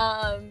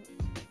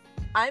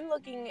 I'm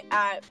looking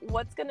at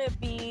what's going to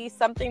be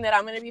something that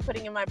I'm going to be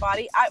putting in my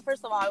body.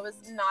 First of all, I was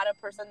not a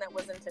person that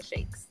was into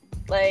shakes.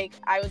 Like,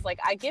 I was like,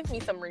 I give me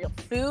some real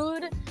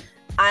food.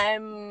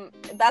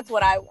 That's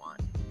what I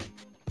want.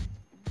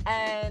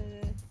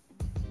 And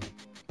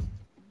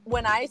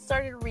when I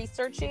started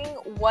researching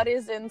what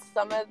is in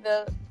some of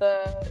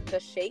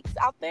the shakes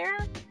out there,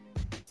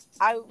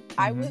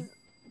 I was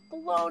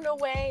blown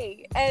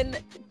away. And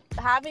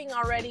having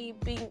already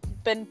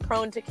been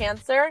prone to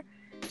cancer,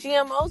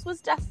 GMOs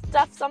was just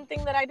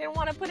something that I didn't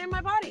want to put in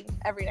my body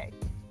every day.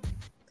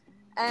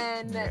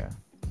 And,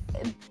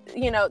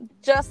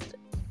 just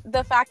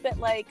the fact that,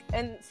 like,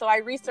 and so I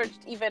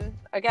researched even,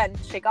 again,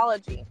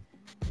 Shakeology.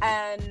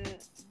 And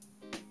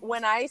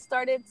when I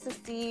started to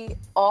see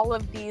all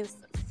of these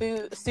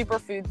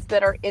superfoods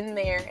that are in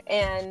there,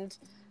 and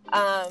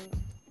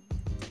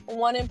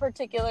one in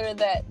particular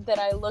that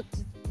I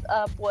looked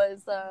up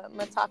was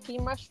maitake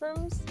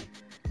mushrooms.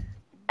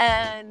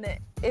 And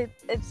it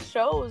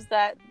shows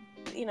that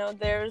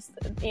there's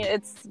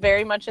it's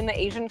very much in the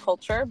Asian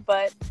culture,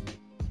 but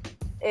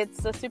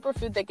it's a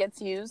superfood that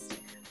gets used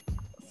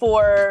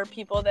for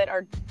people that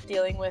are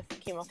dealing with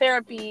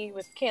chemotherapy,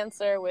 with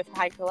cancer, with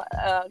high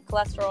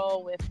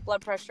cholesterol, with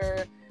blood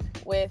pressure,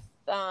 with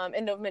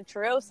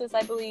endometriosis,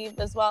 I believe,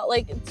 as well.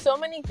 Like, so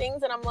many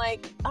things, and I'm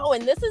like, oh,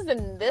 and this is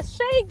in this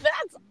shake?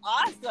 That's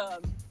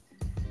awesome.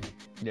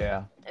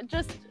 Yeah.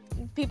 Just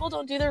people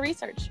don't do their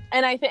research,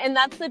 and and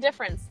that's the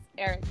difference,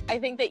 Eric. I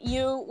think that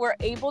you were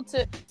able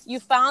to, you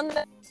found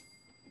that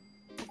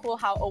cool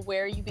how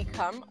aware you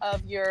become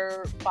of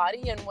your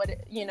body and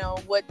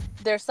what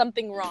there's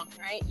something wrong,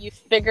 right? You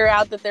figure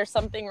out that there's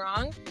something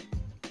wrong,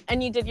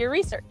 and you did your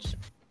research,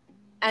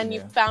 and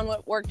you found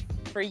what worked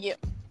for you.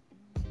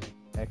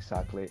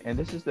 Exactly. And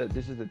this is the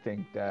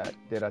thing that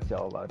I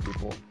tell a lot of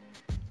people.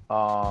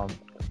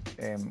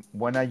 And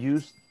when I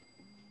use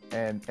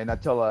and I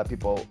tell a lot of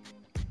people,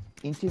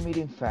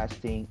 intermittent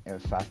fasting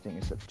and fasting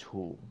is a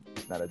tool.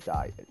 It's not a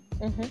diet.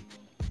 Mm-hmm.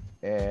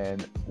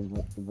 And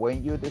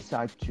when you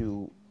decide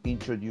to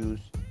introduce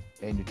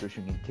a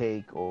nutrition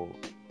intake or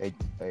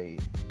a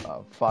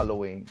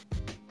following,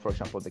 for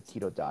example, the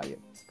keto diet,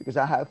 because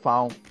I have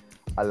found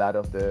a lot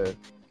of the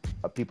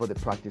people that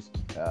practice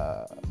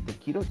the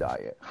keto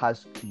diet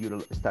has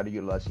started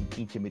utilizing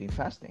intermittent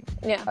fasting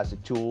as a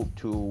tool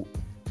to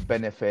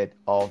benefit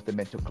of the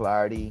mental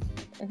clarity,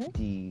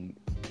 the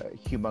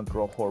human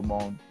growth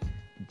hormone,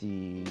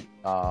 the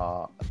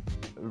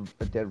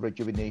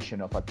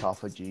rejuvenation of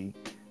autophagy,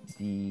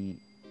 the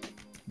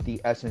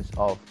essence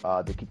of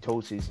the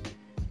ketosis,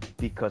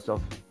 because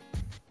of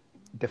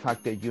the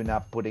fact that you're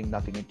not putting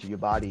nothing into your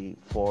body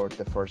for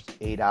the first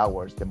 8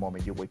 hours the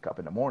moment you wake up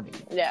in the morning.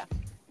 Yeah.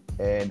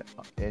 And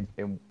and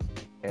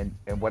and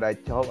and what I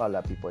tell a lot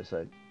of people is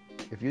that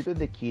if you're doing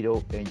the keto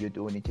and you're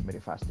doing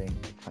intermittent fasting,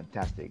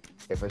 fantastic.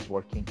 If it's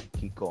working,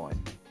 keep going.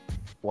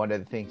 One of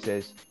the things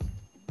is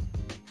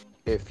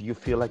if you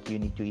feel like you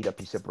need to eat a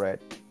piece of bread,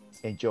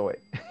 enjoy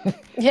it.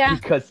 Yeah.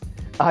 Because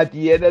at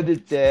the end of the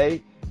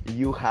day,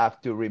 you have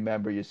to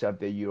remember yourself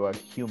that you are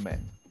human.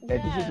 And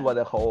this is Yeah. what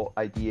the whole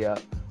idea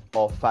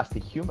of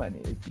fasting human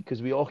is,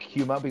 because we all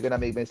human, we're gonna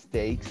make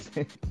mistakes.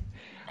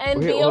 And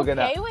be We're okay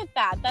gonna, with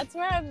that. That's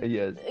where I'm.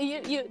 yes,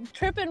 You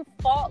trip and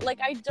fall. Like,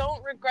 I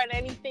don't regret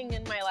anything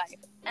in my life,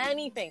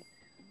 anything,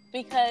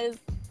 because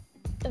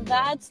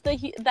that's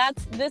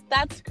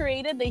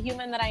created the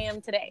human that I am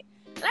today,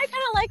 and I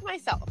kind of like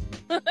myself,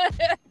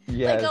 like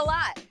yes, a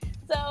lot.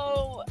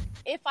 So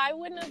if I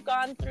wouldn't have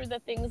gone through the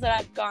things that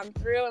I've gone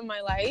through in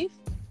my life,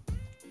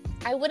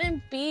 I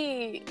wouldn't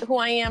be who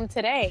I am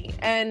today,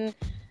 and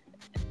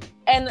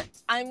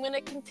I'm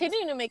gonna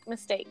continue to make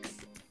mistakes.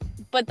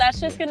 But that's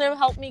just yeah, going to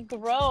help me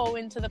grow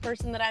into the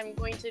person that I'm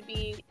going to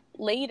be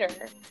later.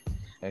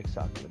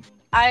 exactly.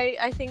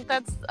 I think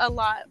that's a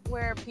lot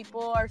where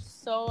people are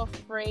so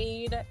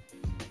afraid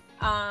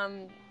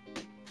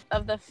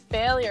of the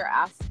failure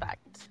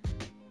aspect.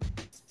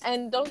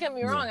 And don't get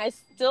me wrong, Yeah, I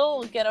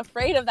still get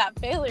afraid of that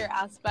failure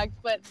aspect.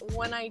 But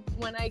when I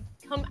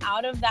come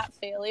out of that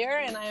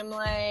failure and I'm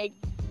like,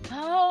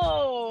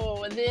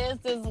 oh, this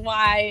is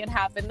why it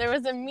happened. There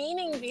was a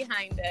meaning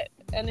behind it.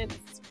 And it's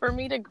for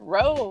me to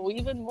grow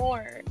even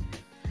more.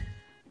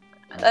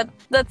 yeah,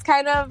 That's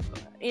kind of,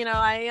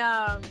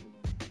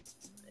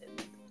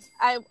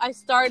 I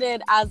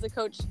started as a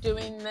coach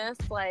doing this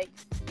like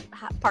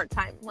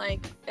part-time, like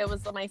it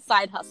was my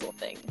side hustle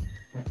thing,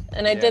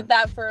 and I yeah. did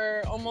that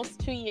for almost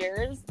 2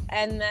 years,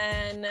 and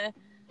then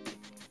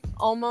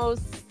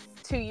almost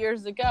 2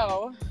 years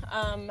ago,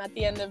 at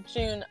the end of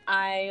June,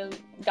 I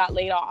got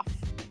laid off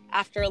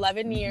after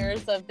 11 Hmm.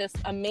 years of this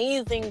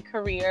amazing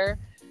career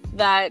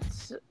that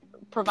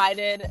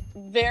provided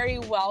very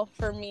well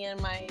for me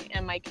and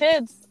my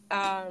kids.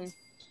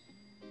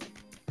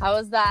 I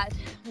was that,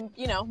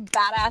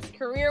 badass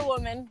career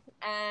woman,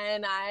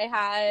 and I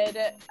had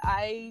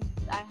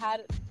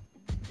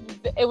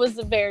it was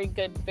a very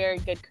good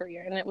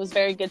career, and it was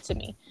very good to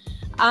me.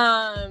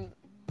 And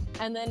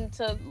then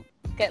to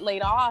get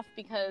laid off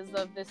because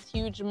of this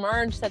huge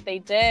merge that they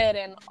did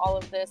and all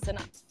of this, and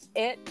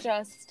it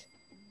just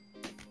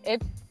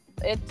it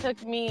it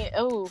took me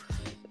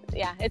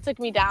it took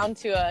me down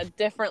to a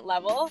different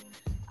level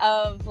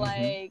of Hmm.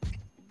 like,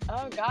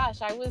 oh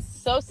gosh, I was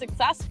so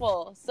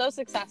successful.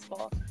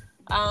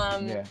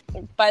 Um, Yeah.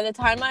 by the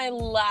time I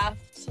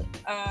left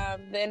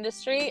the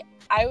industry,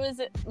 I was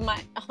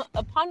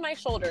upon my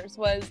shoulders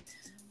was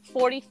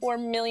 $44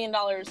 million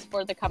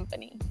for the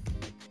company.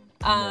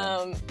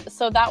 Yeah.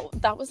 So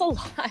that was a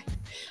lot.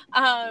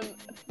 Um,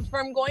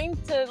 from going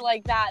to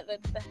like that, the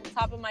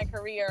top of my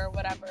career or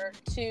whatever,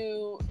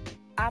 to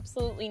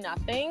absolutely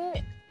nothing,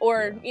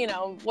 or Yeah.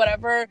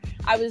 whatever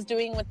I was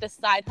doing with this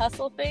side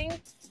hustle thing,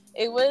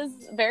 it was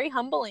very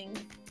humbling,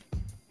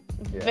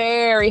 Yeah.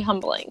 very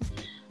humbling.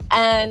 Of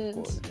And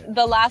course. Yeah.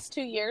 the last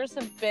 2 years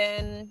have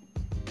been,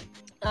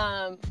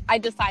 I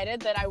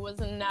decided that I was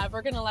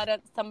never going to let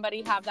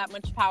somebody have that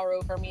much power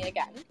over me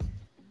again.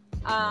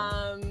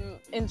 Yeah.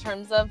 In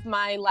terms of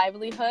my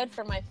livelihood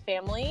for my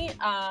family,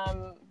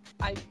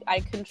 I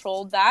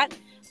controlled that,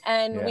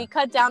 and Yeah. we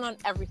cut down on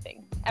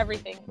everything.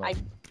 Well,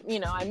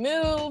 I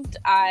moved.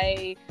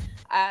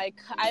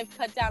 I've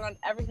cut down on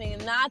everything,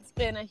 and that's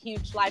been a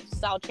huge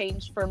lifestyle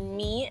change for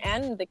me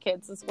and the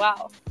kids as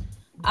well.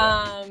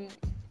 yeah.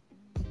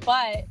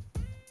 But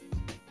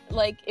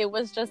like, it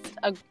was just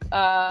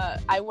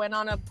I went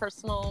on a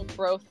personal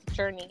growth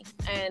journey,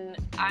 and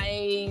Yeah.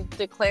 I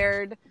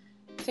declared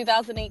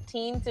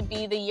 2018 to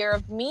be the year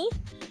of me,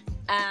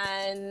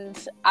 and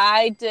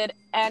I did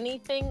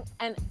anything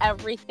and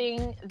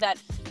everything that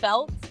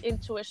felt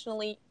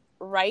intuitionally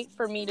right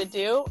for me to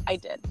do. I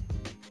did.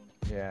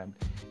 Yeah.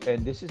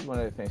 And this is one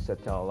of the things I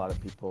tell a lot of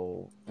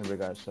people in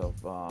regards of,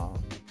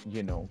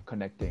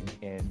 connecting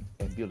and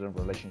building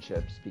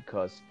relationships,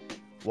 because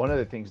one of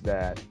the things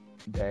that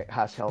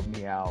has helped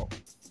me out,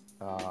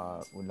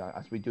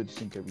 as we do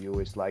this interview,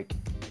 is like,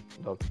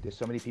 look, there's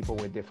so many people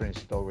with different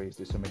stories.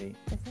 There's so many,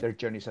 Mm-hmm. their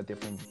journeys are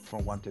different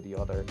from one to the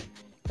other.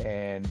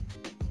 And,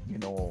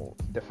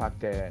 the fact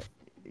that,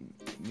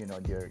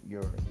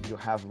 you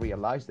have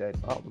realized that,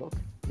 oh, look,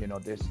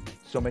 there's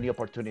so many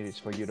opportunities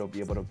for you to be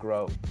able to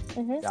grow,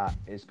 Mm-hmm. that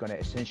is going to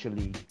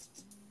essentially,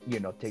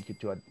 take you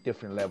to a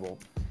different level.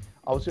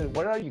 Also,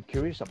 what are you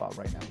curious about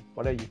right now?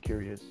 What are you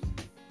curious?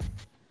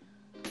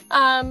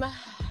 Um,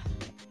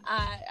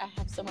 I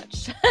have so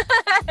much.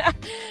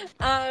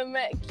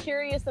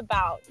 Curious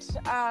about.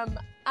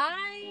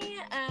 I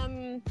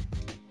am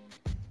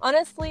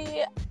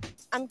honestly,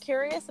 I'm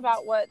curious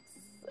about what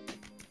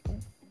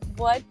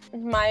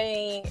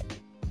my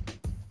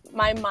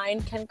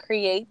mind can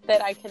create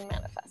that I can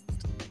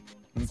manifest.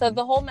 So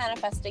the whole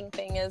manifesting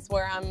thing is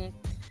where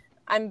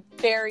I'm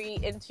very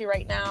into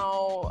right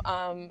now.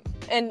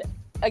 And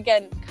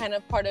again, kind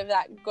of part of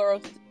that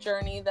growth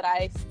journey that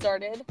I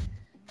started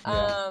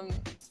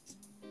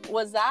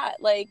was that,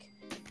 like,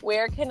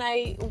 where can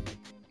my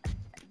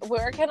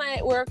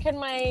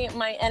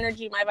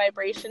energy, my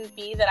vibration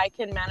be that I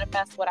can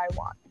manifest what I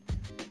want?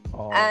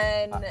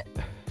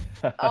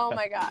 Oh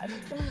my gosh.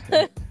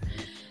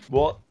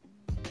 Well,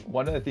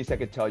 one of the things I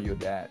can tell you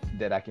that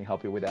I can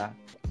help you with that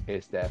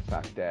is the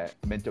fact that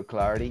mental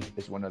clarity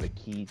is one of the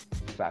key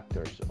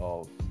factors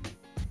of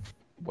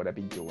what I've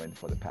been doing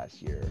for the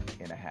past year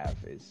and a half.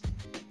 Is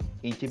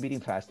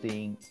intermittent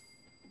fasting,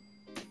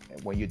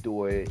 when you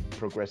do it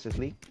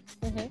progressively,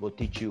 will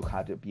teach you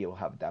how to be able to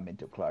have that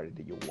mental clarity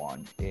that you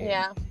want.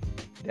 And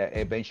that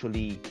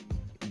eventually,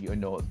 you're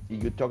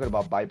talking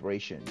about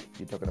vibration,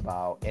 you're talking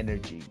about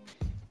energy.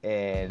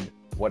 And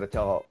what I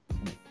tell,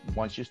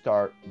 once you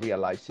start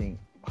realizing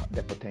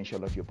the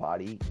potential of your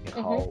body and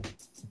how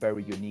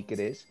very unique it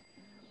is,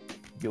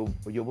 you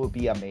will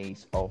be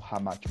amazed of how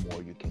much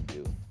more you can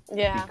do.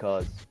 Yeah.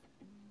 Because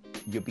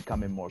you're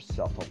becoming more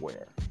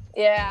self-aware.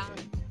 Yeah.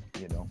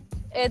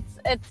 And,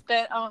 it's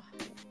been,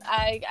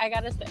 I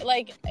gotta say,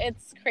 like,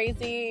 it's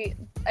crazy.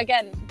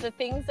 Again, the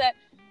things that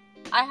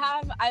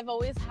I've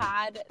always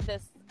had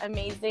this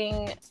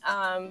amazing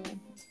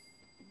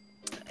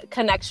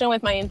connection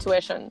with my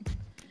intuition.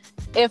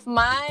 If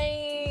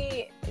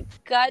my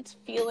gut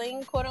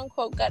feeling, quote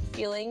unquote gut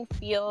feeling,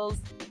 feels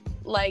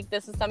like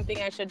this is something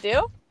I should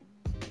do,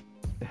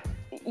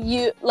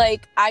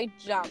 I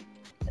jump.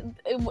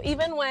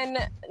 Even when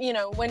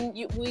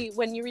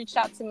you reached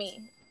out to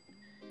me,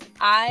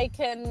 I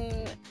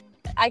can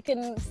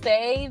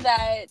say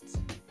that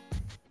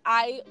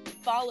I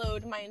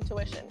followed my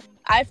intuition.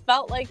 I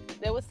felt like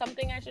there was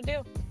something I should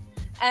do,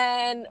 or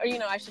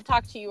I should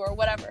talk to you or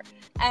whatever.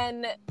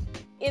 And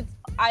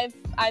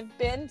I've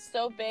been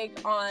so big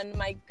on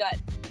my gut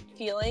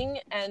feeling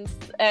and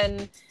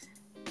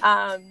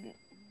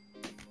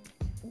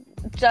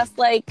just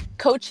like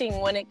coaching,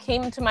 when it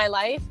came to my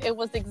life, it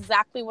was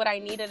exactly what I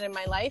needed in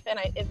my life, and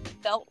it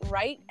felt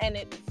right, and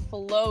it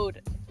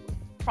flowed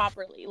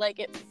properly. Like,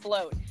 it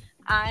flowed.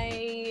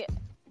 I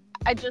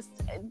just,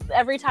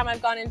 every time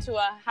I've gone into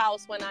a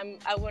house, when I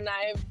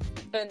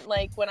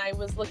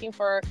was looking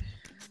for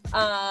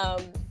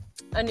a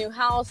new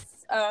house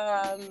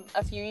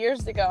a few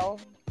years ago,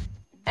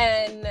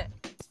 and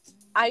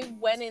I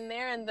went in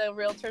there and the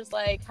realtor's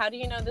like, how do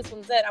you know this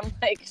one's it? I'm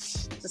like,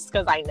 just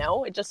because I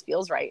know, it just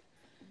feels right.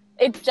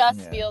 It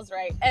just feels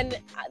right. And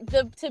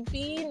to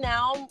be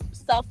now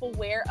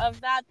self-aware of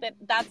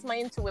that's my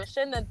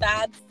intuition,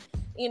 that's,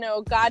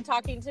 God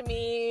talking to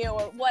me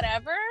or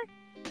whatever.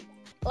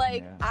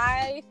 Like,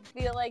 I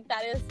feel like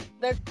that is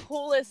the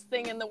coolest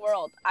thing in the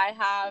world. I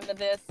have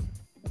this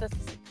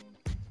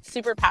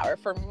superpower.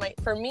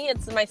 For me,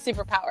 it's my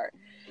superpower.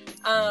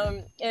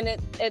 And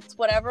it's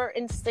whatever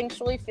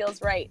instinctually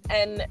feels right.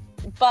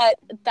 But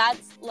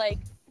that's, like,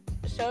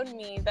 shown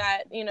me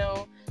that,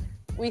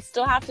 we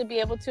still have to be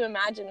able to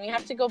imagine. We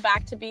have to go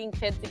back to being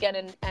kids again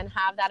and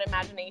have that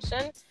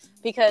imagination,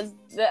 because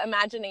the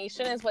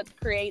imagination is what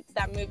creates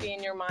that movie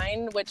in your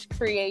mind, which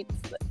creates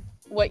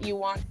what you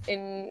want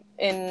in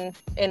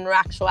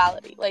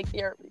actuality, like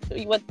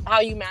how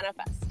you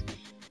manifest.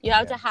 You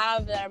have to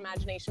have that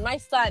imagination. My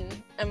son,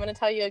 I'm going to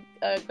tell you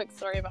a quick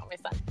story about my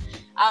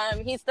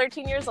son. He's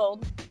 13 years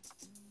old,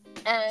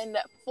 and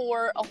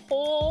for a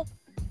whole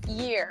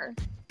year,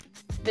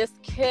 this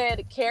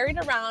kid carried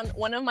around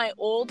one of my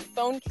old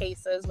phone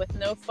cases with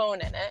no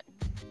phone in it.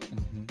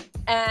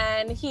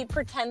 And he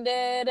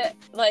pretended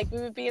like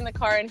we would be in the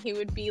car, and he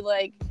would be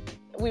like,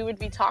 we would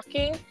be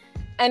talking,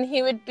 and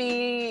he would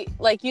be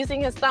like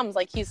using his thumbs,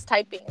 like he's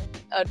typing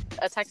a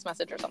text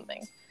message or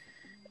something.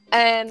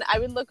 And I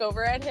would look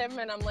over at him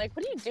and I'm like,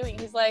 what are you doing?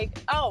 He's like,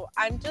 oh,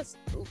 I'm just,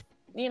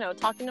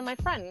 talking to my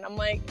friend. And I'm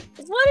like,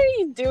 what are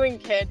you doing,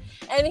 kid?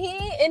 And he,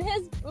 in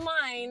his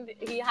mind,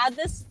 he had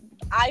this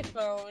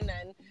iPhone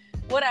and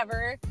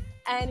whatever,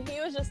 and he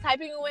was just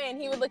typing away,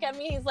 and he would look at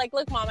me. He's like,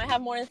 look, Mom, I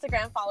have more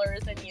Instagram followers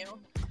than you.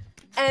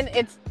 And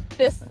it's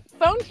this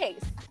phone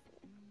case.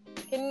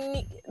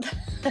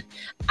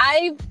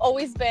 I've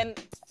always been,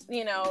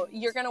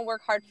 you're going to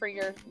work hard for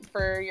your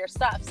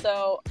stuff.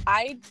 So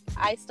I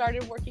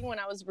started working when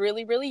I was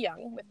really, really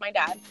young with my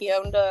dad. He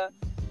owned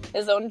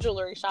his own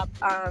jewelry shop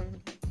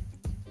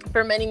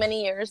for many,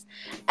 many years.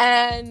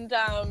 And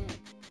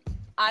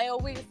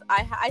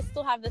I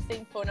still have the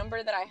same phone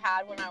number that I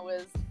had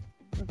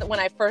when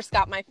I first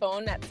got my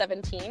phone at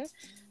 17.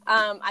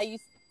 I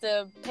used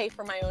to pay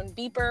for my own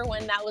beeper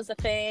when that was a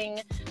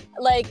thing.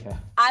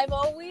 I've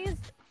always,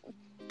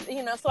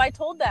 so I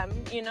told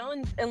them,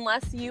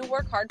 unless you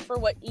work hard for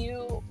what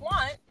you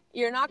want,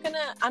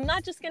 I'm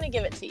not just gonna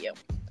give it to you.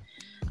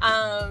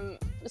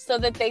 So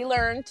that they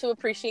learn to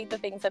appreciate the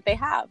things that they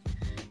have.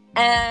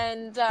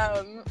 And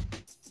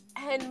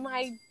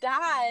my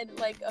dad,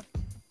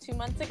 2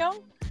 months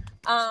ago,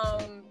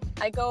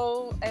 I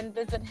go and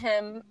visit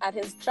him at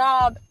his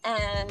job,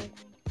 and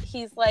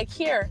he's like,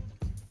 here,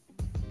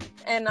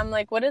 And I'm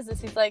like, what is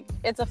this? He's like,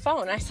 it's a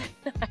phone. I said,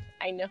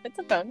 I know it's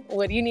a phone.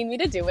 What do you need me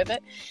to do with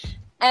it?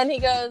 And he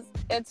goes,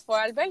 it's for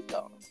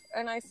Alberto.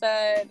 And I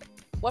said,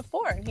 what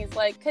for? And he's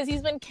like, because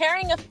he's been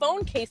carrying a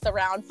phone case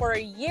around for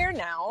a year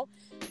now,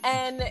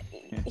 and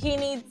he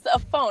needs a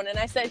phone. And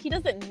I said, he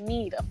doesn't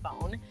need a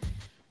phone.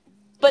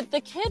 But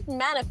the kid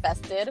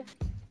manifested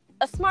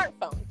a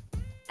smartphone.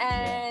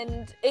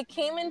 And it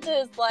came into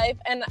his life,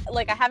 and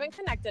like, I haven't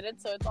connected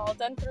it, so it's all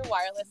done through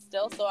wireless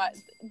still. So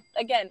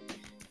again,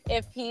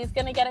 if he's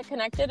going to get it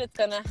connected, it's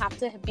going to have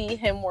to be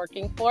him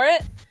working for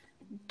it.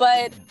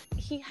 But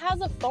he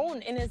has a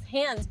phone in his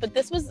hands. But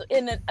this was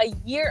in a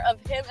year of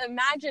him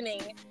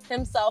imagining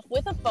himself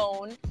with a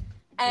phone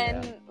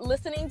and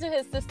listening to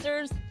his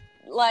sisters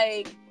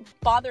like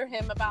bother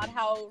him about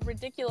how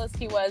ridiculous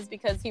he was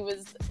because he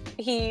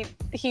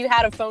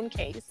had a phone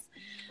case.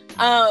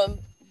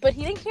 But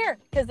he didn't care,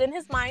 because in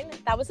his mind,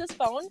 that was his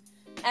phone,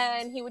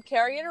 and he would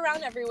carry it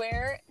around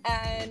everywhere,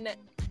 and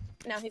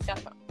now he's got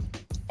a phone.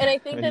 And I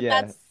think that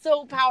that's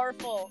so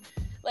powerful.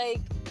 Like,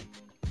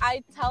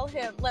 I tell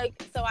him, like,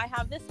 so I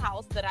have this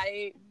house that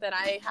I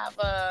have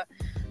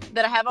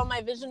on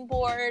my vision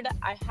board.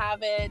 I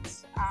have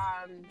it,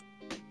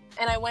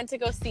 and I went to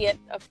go see it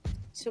a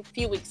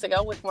few weeks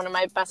ago with one of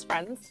my best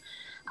friends.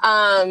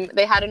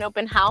 They had an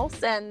open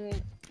house,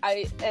 and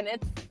it's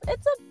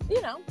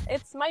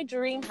my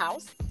dream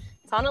house.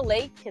 It's on a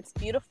lake. It's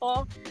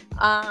beautiful.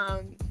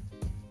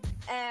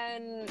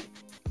 And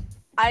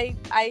I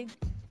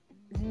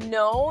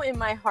know in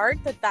my heart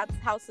that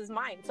house is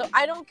mine. So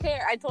I don't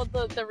care. I told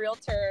the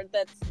realtor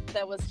that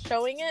was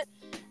showing it,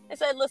 I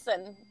said,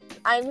 listen,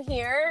 I'm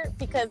here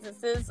because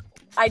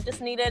I just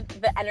needed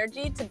the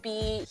energy to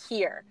be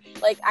here.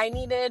 Like, I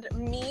needed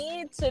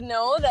me to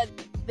know that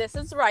this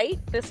is right.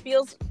 This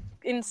feels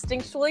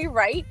instinctually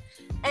right.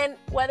 And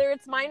whether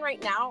it's mine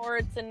right now or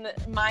it's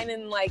mine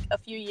in like a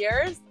few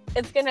years,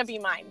 it's going to be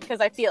mine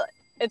because I feel it.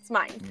 It's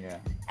mine. Yeah.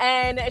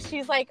 And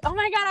she's like, oh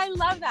my God, I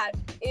love that.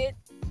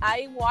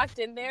 I walked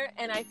in there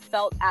and I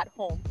felt at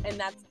home, and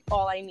that's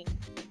all I need.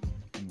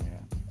 Yeah.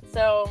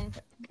 So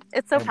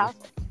it's so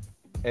powerful.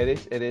 It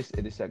is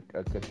a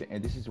good thing.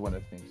 And this is one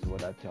of the things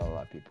what I tell a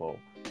lot of people: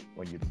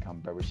 when you become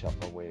very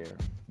self-aware,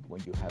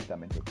 when you have that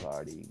mental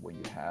clarity, when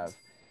you have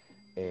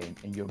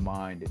in your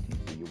mind the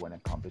things that you want to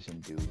accomplish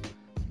and do,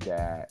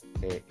 that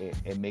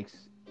it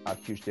makes a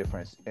huge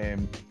difference.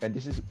 And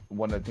this is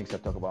one of the things I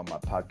talk about in my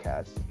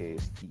podcast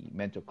is the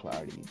mental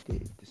clarity, the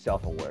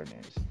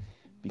self-awareness,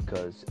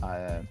 because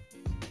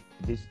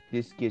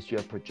this gives you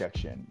a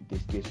projection.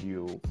 This gives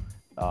you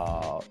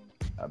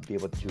be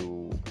able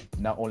to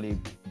not only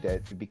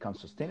that it becomes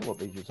sustainable,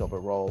 but just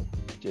overall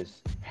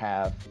just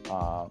have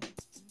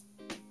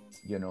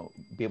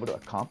be able to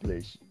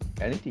accomplish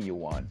anything you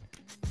want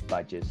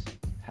by just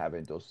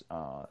having those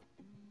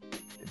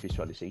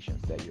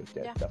visualizations that you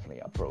definitely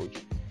approach.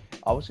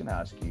 I was gonna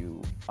ask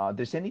you,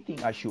 there's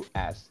anything I should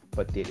ask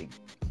but didn't?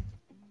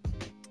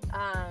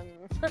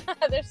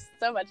 There's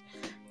so much.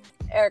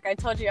 Eric, I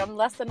told you I'm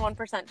less than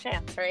 1%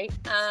 chance, right?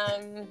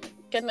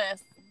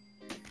 Goodness.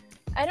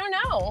 I don't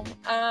know.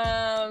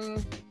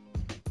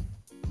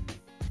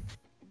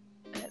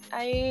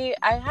 I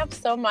have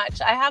so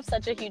much. I have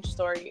such a huge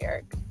story,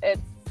 Eric.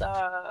 It's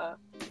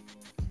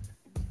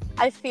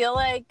I feel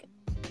like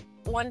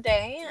one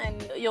day,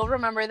 and you'll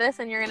remember this,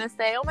 and you're gonna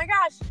say, "Oh my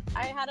gosh,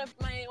 I had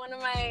one of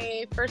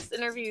my first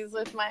interviews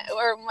with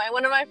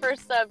one of my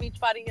first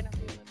Beachbody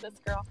interviews with this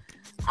girl."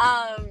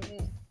 I'm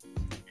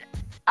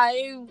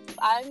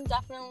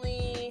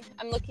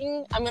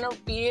gonna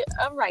be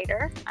a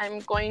writer. I'm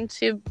going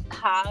to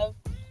have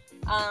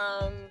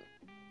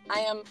I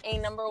am a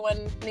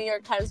 #1 New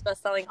York Times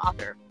bestselling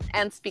author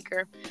and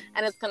speaker,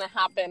 and it's gonna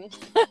happen.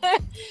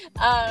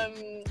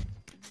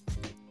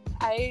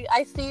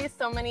 I see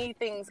so many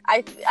things.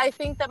 I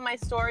think that my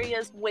story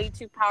is way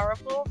too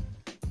powerful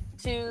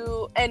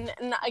and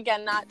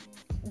again, not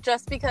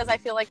just because I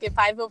feel like if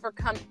I've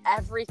overcome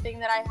everything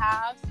that I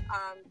have,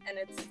 and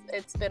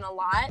it's been a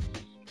lot.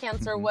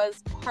 Cancer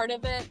was part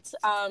of it,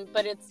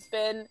 but it's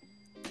been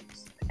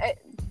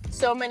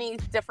so many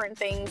different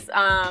things.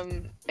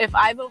 If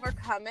I've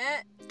overcome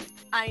it,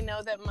 I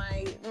know that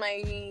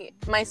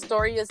my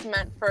story is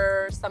meant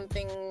for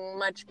something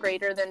much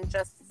greater than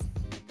just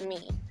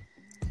me.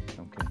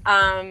 Okay.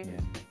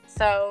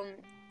 So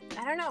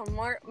I don't know,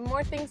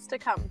 more things to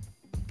come.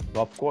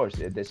 Well, of course,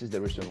 this is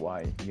the reason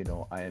why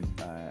I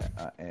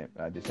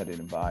decided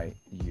to invite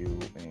you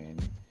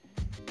and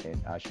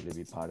actually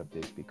be part of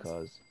this,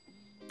 because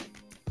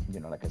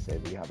like I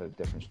said, we have a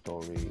different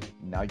story.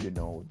 Now you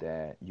know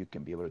that you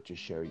can be able to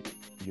share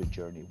your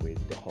journey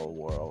with the whole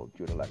world,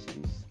 utilize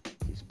this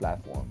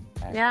platform,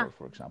 Anchor,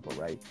 for example,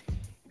 right?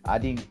 I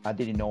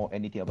didn't know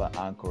anything about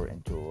Anchor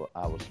until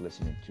I was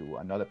listening to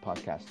another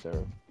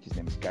podcaster. His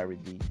name is Gary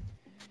Vee.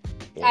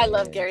 I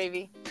love Gary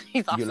Vee.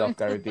 He's awesome. You love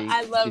Gary Vee?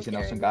 I love He's an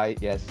awesome guy.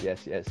 Yes.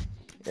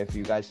 If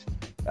you guys,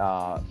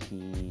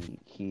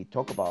 he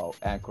talked about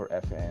Anchor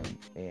FM,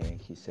 and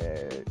he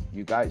said,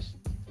 you guys,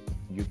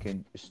 you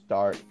can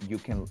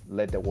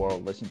let the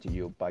world listen to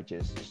you by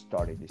just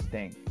starting this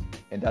thing.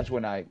 And that's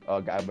when I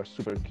got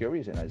super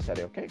curious, and I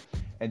decided, okay,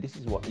 and this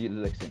is what you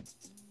listen.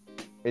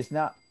 It's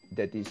not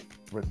that this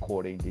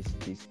recording,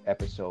 this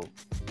episode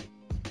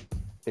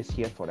is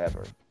here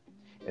forever.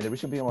 And the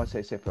reason being why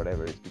I say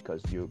forever is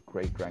because your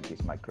great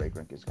grandkids, my great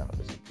grandkids, gonna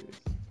listen to this.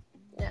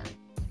 Yeah.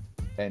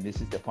 And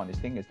this is the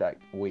funniest thing, is that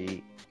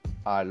we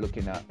are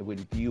we're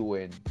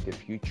viewing the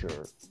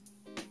future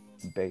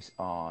based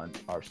on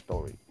our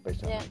story,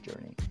 based on our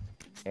journey.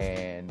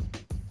 And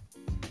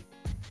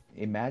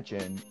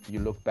imagine you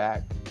look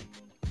back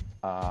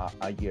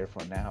a year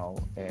from now,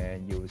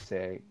 and you would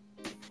say,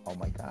 oh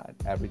my God,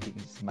 everything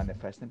is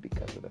manifesting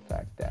because of the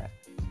fact that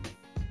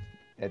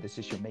a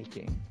decision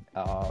making,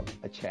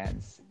 a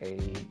chance, a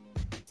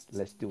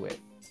let's do it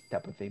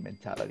type of thing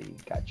mentality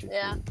got you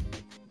to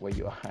where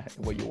you are,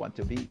 where you want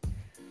to be.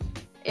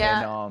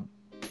 And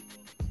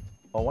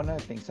one of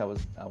the things I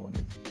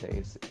wanted to say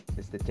is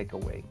the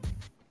takeaway.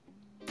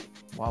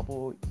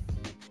 Wabo,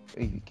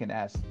 you can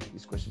ask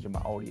these questions to my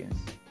audience,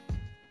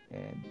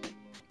 and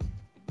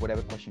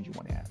whatever questions you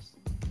want to ask,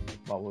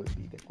 what would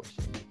be the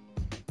question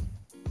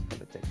for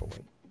the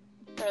takeaway?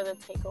 For the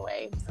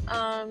takeaway,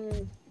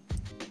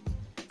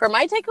 for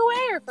my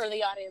takeaway or for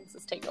the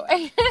audience's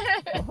takeaway?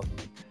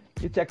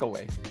 Your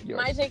takeaway. Yours.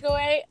 My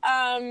takeaway,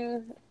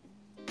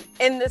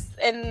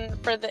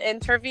 for the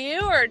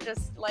interview, or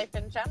just life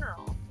in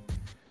general?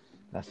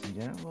 That's in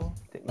general.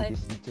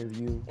 This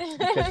interview,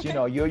 because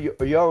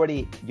you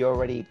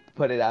already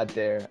put it out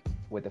there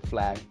with the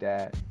flag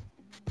that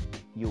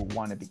you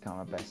want to become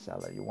a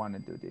bestseller. You want to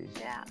do this.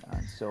 Yeah.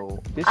 So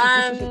this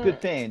is a good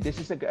thing. This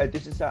is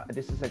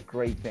a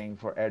great thing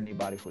for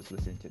anybody who's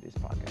listening to this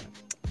podcast.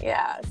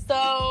 Yeah.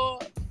 So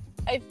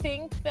I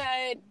think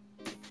that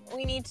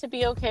we need to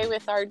be okay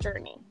with our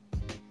journey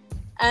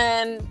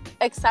and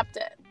accept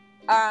it.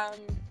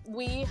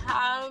 We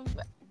have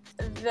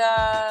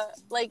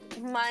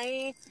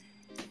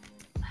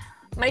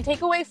my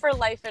takeaway for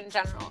life in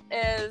general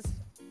is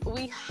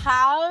we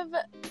have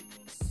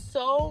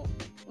so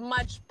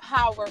much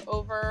power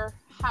over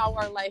how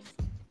our life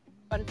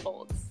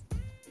unfolds.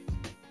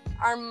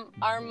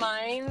 Our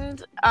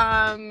mind,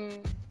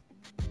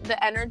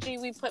 the energy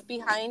we put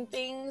behind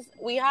things,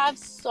 we have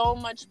so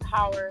much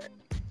power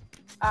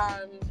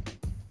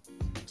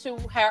to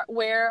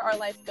where our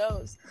life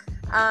goes.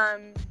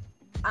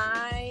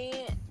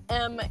 I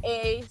am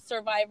a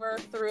survivor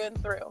through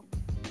and through.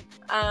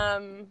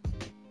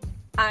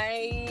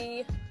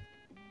 I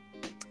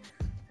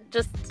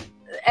just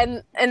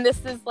and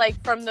this is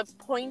like from the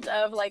point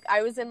of like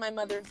I was in my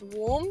mother's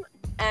womb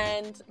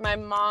and my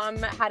mom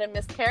had a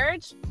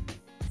miscarriage,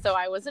 so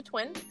I was a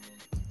twin,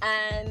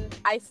 and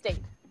I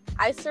stayed.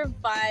 I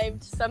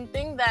survived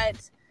something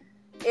that,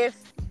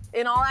 if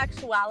in all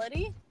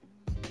actuality,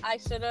 I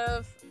should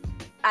have,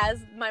 as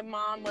my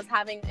mom was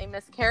having a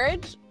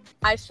miscarriage,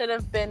 I should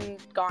have been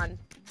gone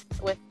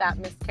with that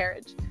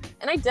miscarriage.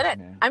 And I didn't.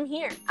 Yeah. I'm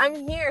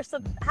here. So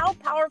how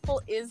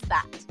powerful is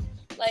that?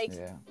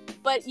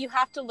 But you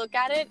have to look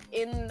at it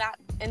in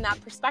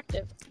that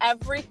perspective.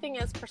 Everything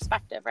is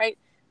perspective, right?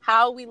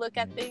 How we look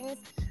at things,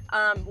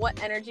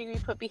 what energy we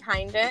put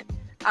behind it.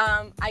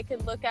 I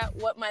could look at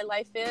what my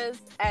life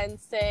is and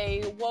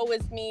say, woe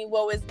is me,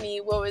 woe is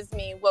me, woe is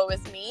me, woe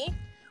is me.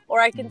 Or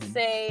I can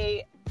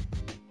say,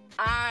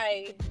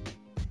 I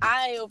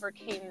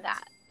overcame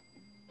that.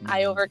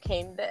 I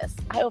overcame this.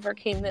 I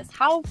overcame this.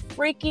 How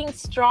freaking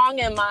strong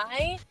am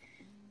I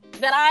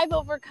that I've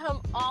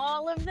overcome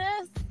all of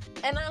this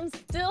and I'm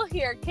still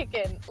here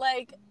kicking?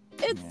 Like,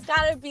 it's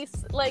gotta be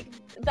like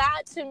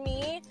that to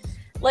me.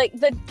 Like,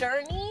 the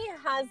journey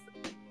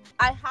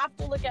I have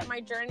to look at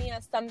my journey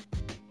as some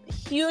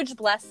huge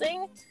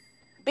blessing,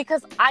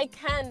 because I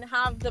can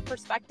have the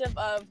perspective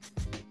of,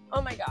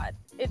 oh my God,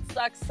 it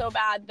sucks so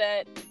bad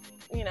that,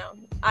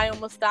 I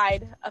almost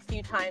died a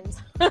few times.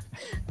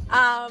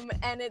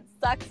 And it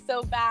sucks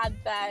so bad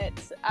that,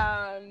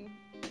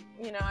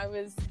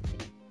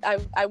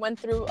 I went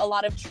through a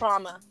lot of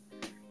trauma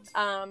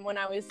when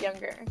I was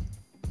younger.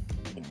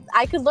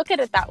 I could look at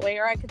it that way,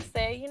 or I could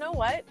say, you know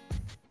what?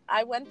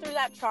 I went through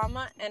that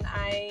trauma and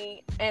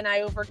I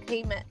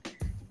overcame it.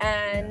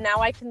 And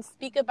now I can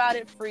speak about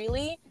it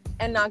freely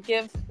and not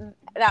give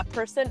that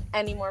person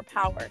any more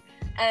power.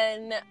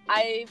 And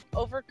I've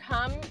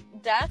overcome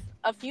death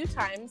a few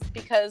times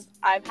because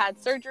I've had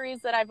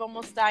surgeries that I've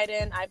almost died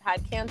in. I've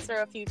had cancer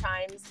a few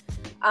times.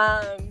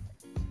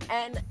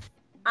 And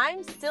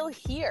I'm still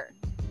here.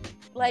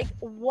 Like,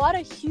 what a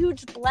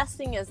huge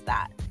blessing is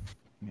that?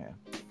 Yeah.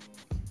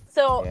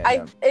 So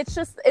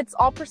it's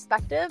all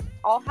perspective,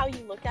 all how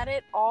you look at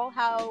it,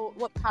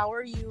 what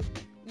power you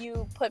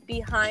put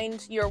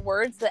behind your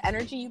words, the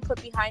energy you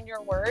put behind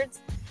your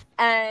words.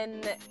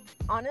 And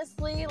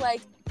honestly,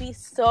 like, be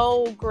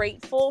so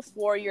grateful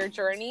for your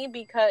journey,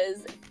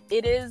 because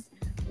it is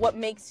what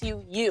makes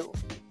you you.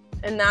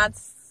 And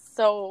that's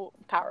so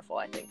powerful,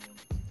 I think.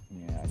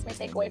 Yeah. That's my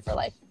takeaway for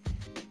life.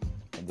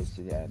 And this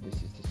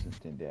is just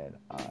something that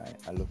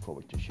I look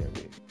forward to share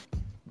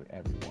with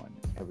everyone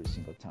every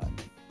single time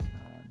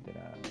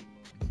that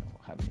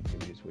having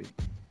interviews with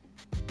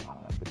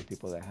the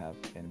people that I have,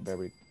 and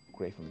very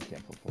grateful and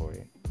thankful for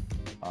it.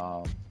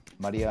 Um,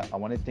 Maria, I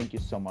want to thank you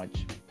so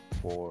much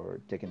for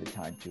taking the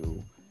time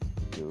to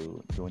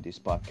doing this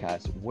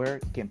podcast. Where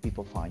can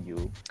people find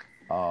you?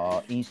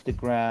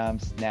 Instagram,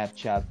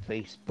 Snapchat,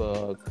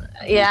 Facebook,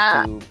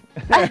 Yeah.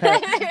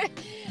 YouTube.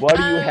 What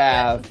do you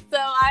have? So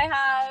I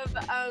have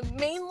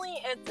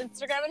mainly it's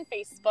Instagram and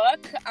Facebook.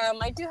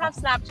 I do have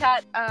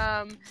Snapchat,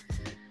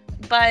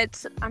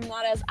 but I'm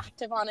not as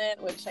active on it,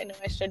 which I know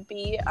I should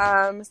be.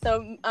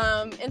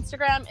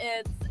 Instagram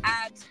it's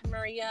at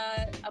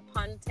Maria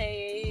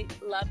Aponte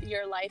Love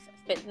Your Life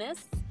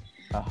Fitness.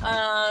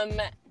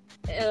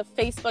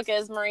 Facebook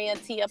is Maria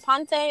T.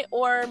 Aponte,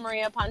 or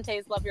Maria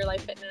Aponte's Love Your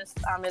Life Fitness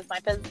is my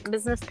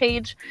business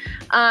page.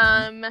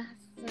 Snapchat,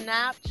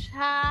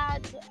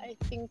 I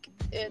think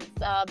it's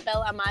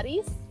Bella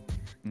Maris,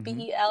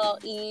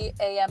 BELLEAMARIS.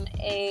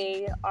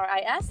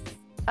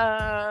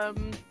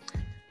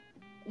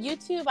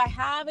 YouTube, I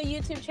have a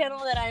YouTube channel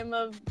that I'm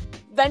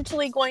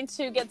eventually going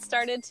to get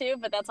started to,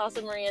 but that's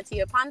also Maria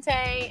T.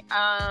 Aponte.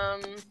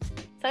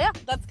 So yeah,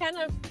 that's kind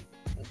of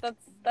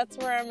that's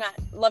where I'm at.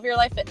 Love Your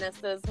Life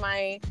Fitness is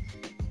my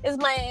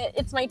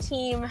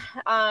team.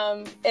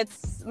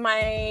 It's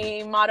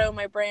my motto,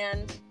 my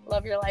brand.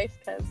 Love your life,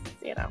 because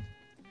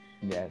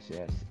Yes,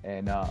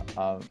 and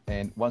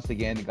once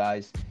again,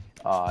 guys,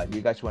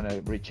 you guys want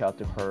to reach out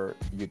to her,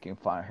 you can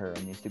find her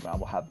on Instagram.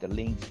 We'll have the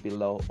links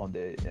below on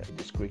the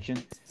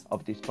description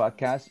of this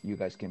podcast. You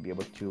guys can be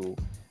able to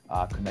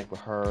connect with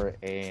her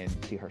and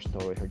see her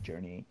story, her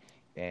journey,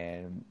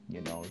 and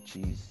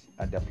she's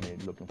definitely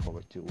looking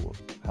forward to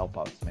help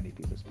out as many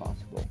people as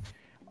possible.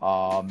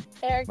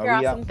 Eric, Maria,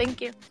 you're awesome.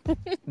 Thank you.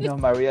 No,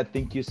 Maria,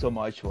 thank you so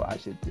much for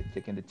actually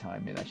taking the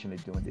time and actually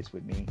doing this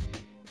with me,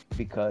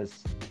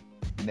 because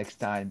next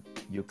time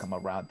you come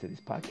around to this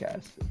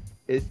podcast,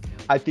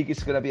 I think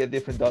it's gonna be a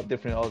different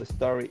all the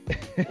story.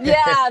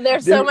 Yeah,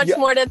 there's so much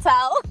more to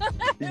tell.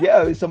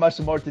 Yeah, there's so much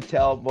more to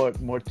tell,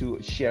 more to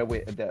share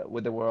with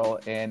the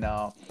world, and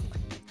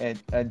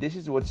this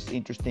is what's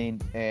interesting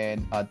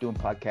and doing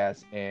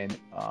podcasts, and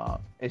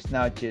it's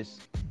not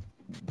just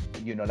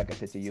like I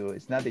said to you,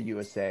 it's not the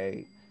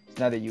USA, it's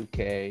not the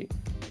UK.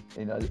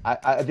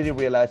 I didn't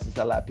realize there's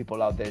a lot of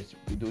people out there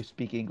who do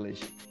speak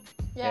English.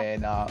 Yeah.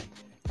 And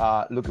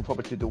looking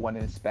forward to do one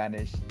in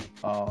Spanish.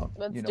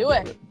 Let's do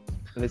it.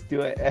 Let's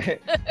do it.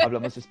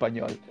 Hablamos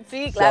español.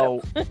 Sí,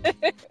 claro.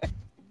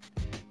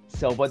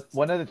 So, but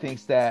one of the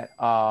things that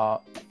I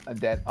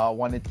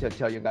wanted to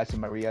tell you guys,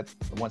 and Maria,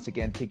 once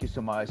again, thank you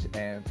so much,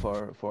 and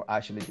for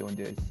actually doing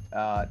this.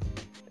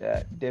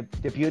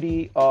 The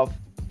beauty of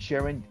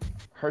sharing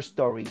her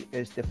story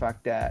is the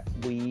fact that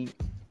we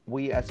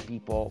as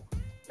people,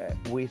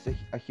 we as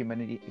a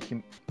humanity,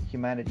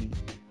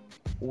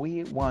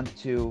 we want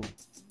to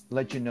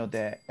let you know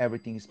that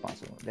everything is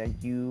possible, that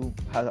you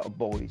have a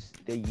voice,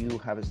 that you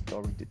have a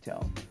story to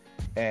tell,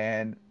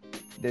 and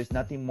there's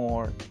nothing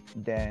more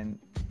than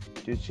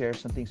to share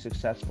something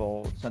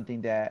successful,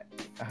 something that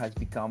has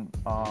become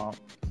a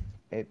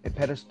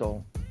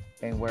pedestal,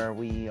 and where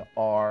we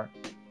are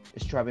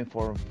striving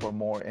for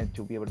more, and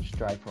to be able to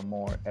strive for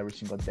more every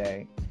single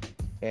day.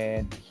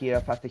 And here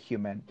at Fast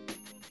Human,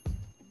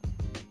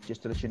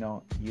 just to let you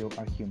know, you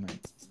are human.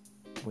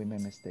 We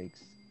make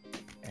mistakes,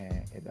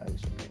 and that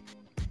is okay.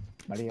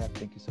 Maria,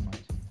 thank you so much.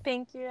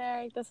 Thank you,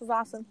 Eric. This is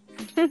awesome.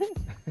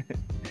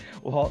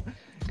 Well,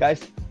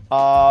 guys,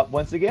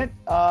 once again,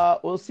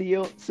 we'll see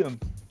you soon.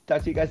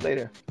 Talk to you guys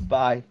later.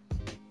 Bye.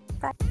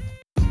 Bye.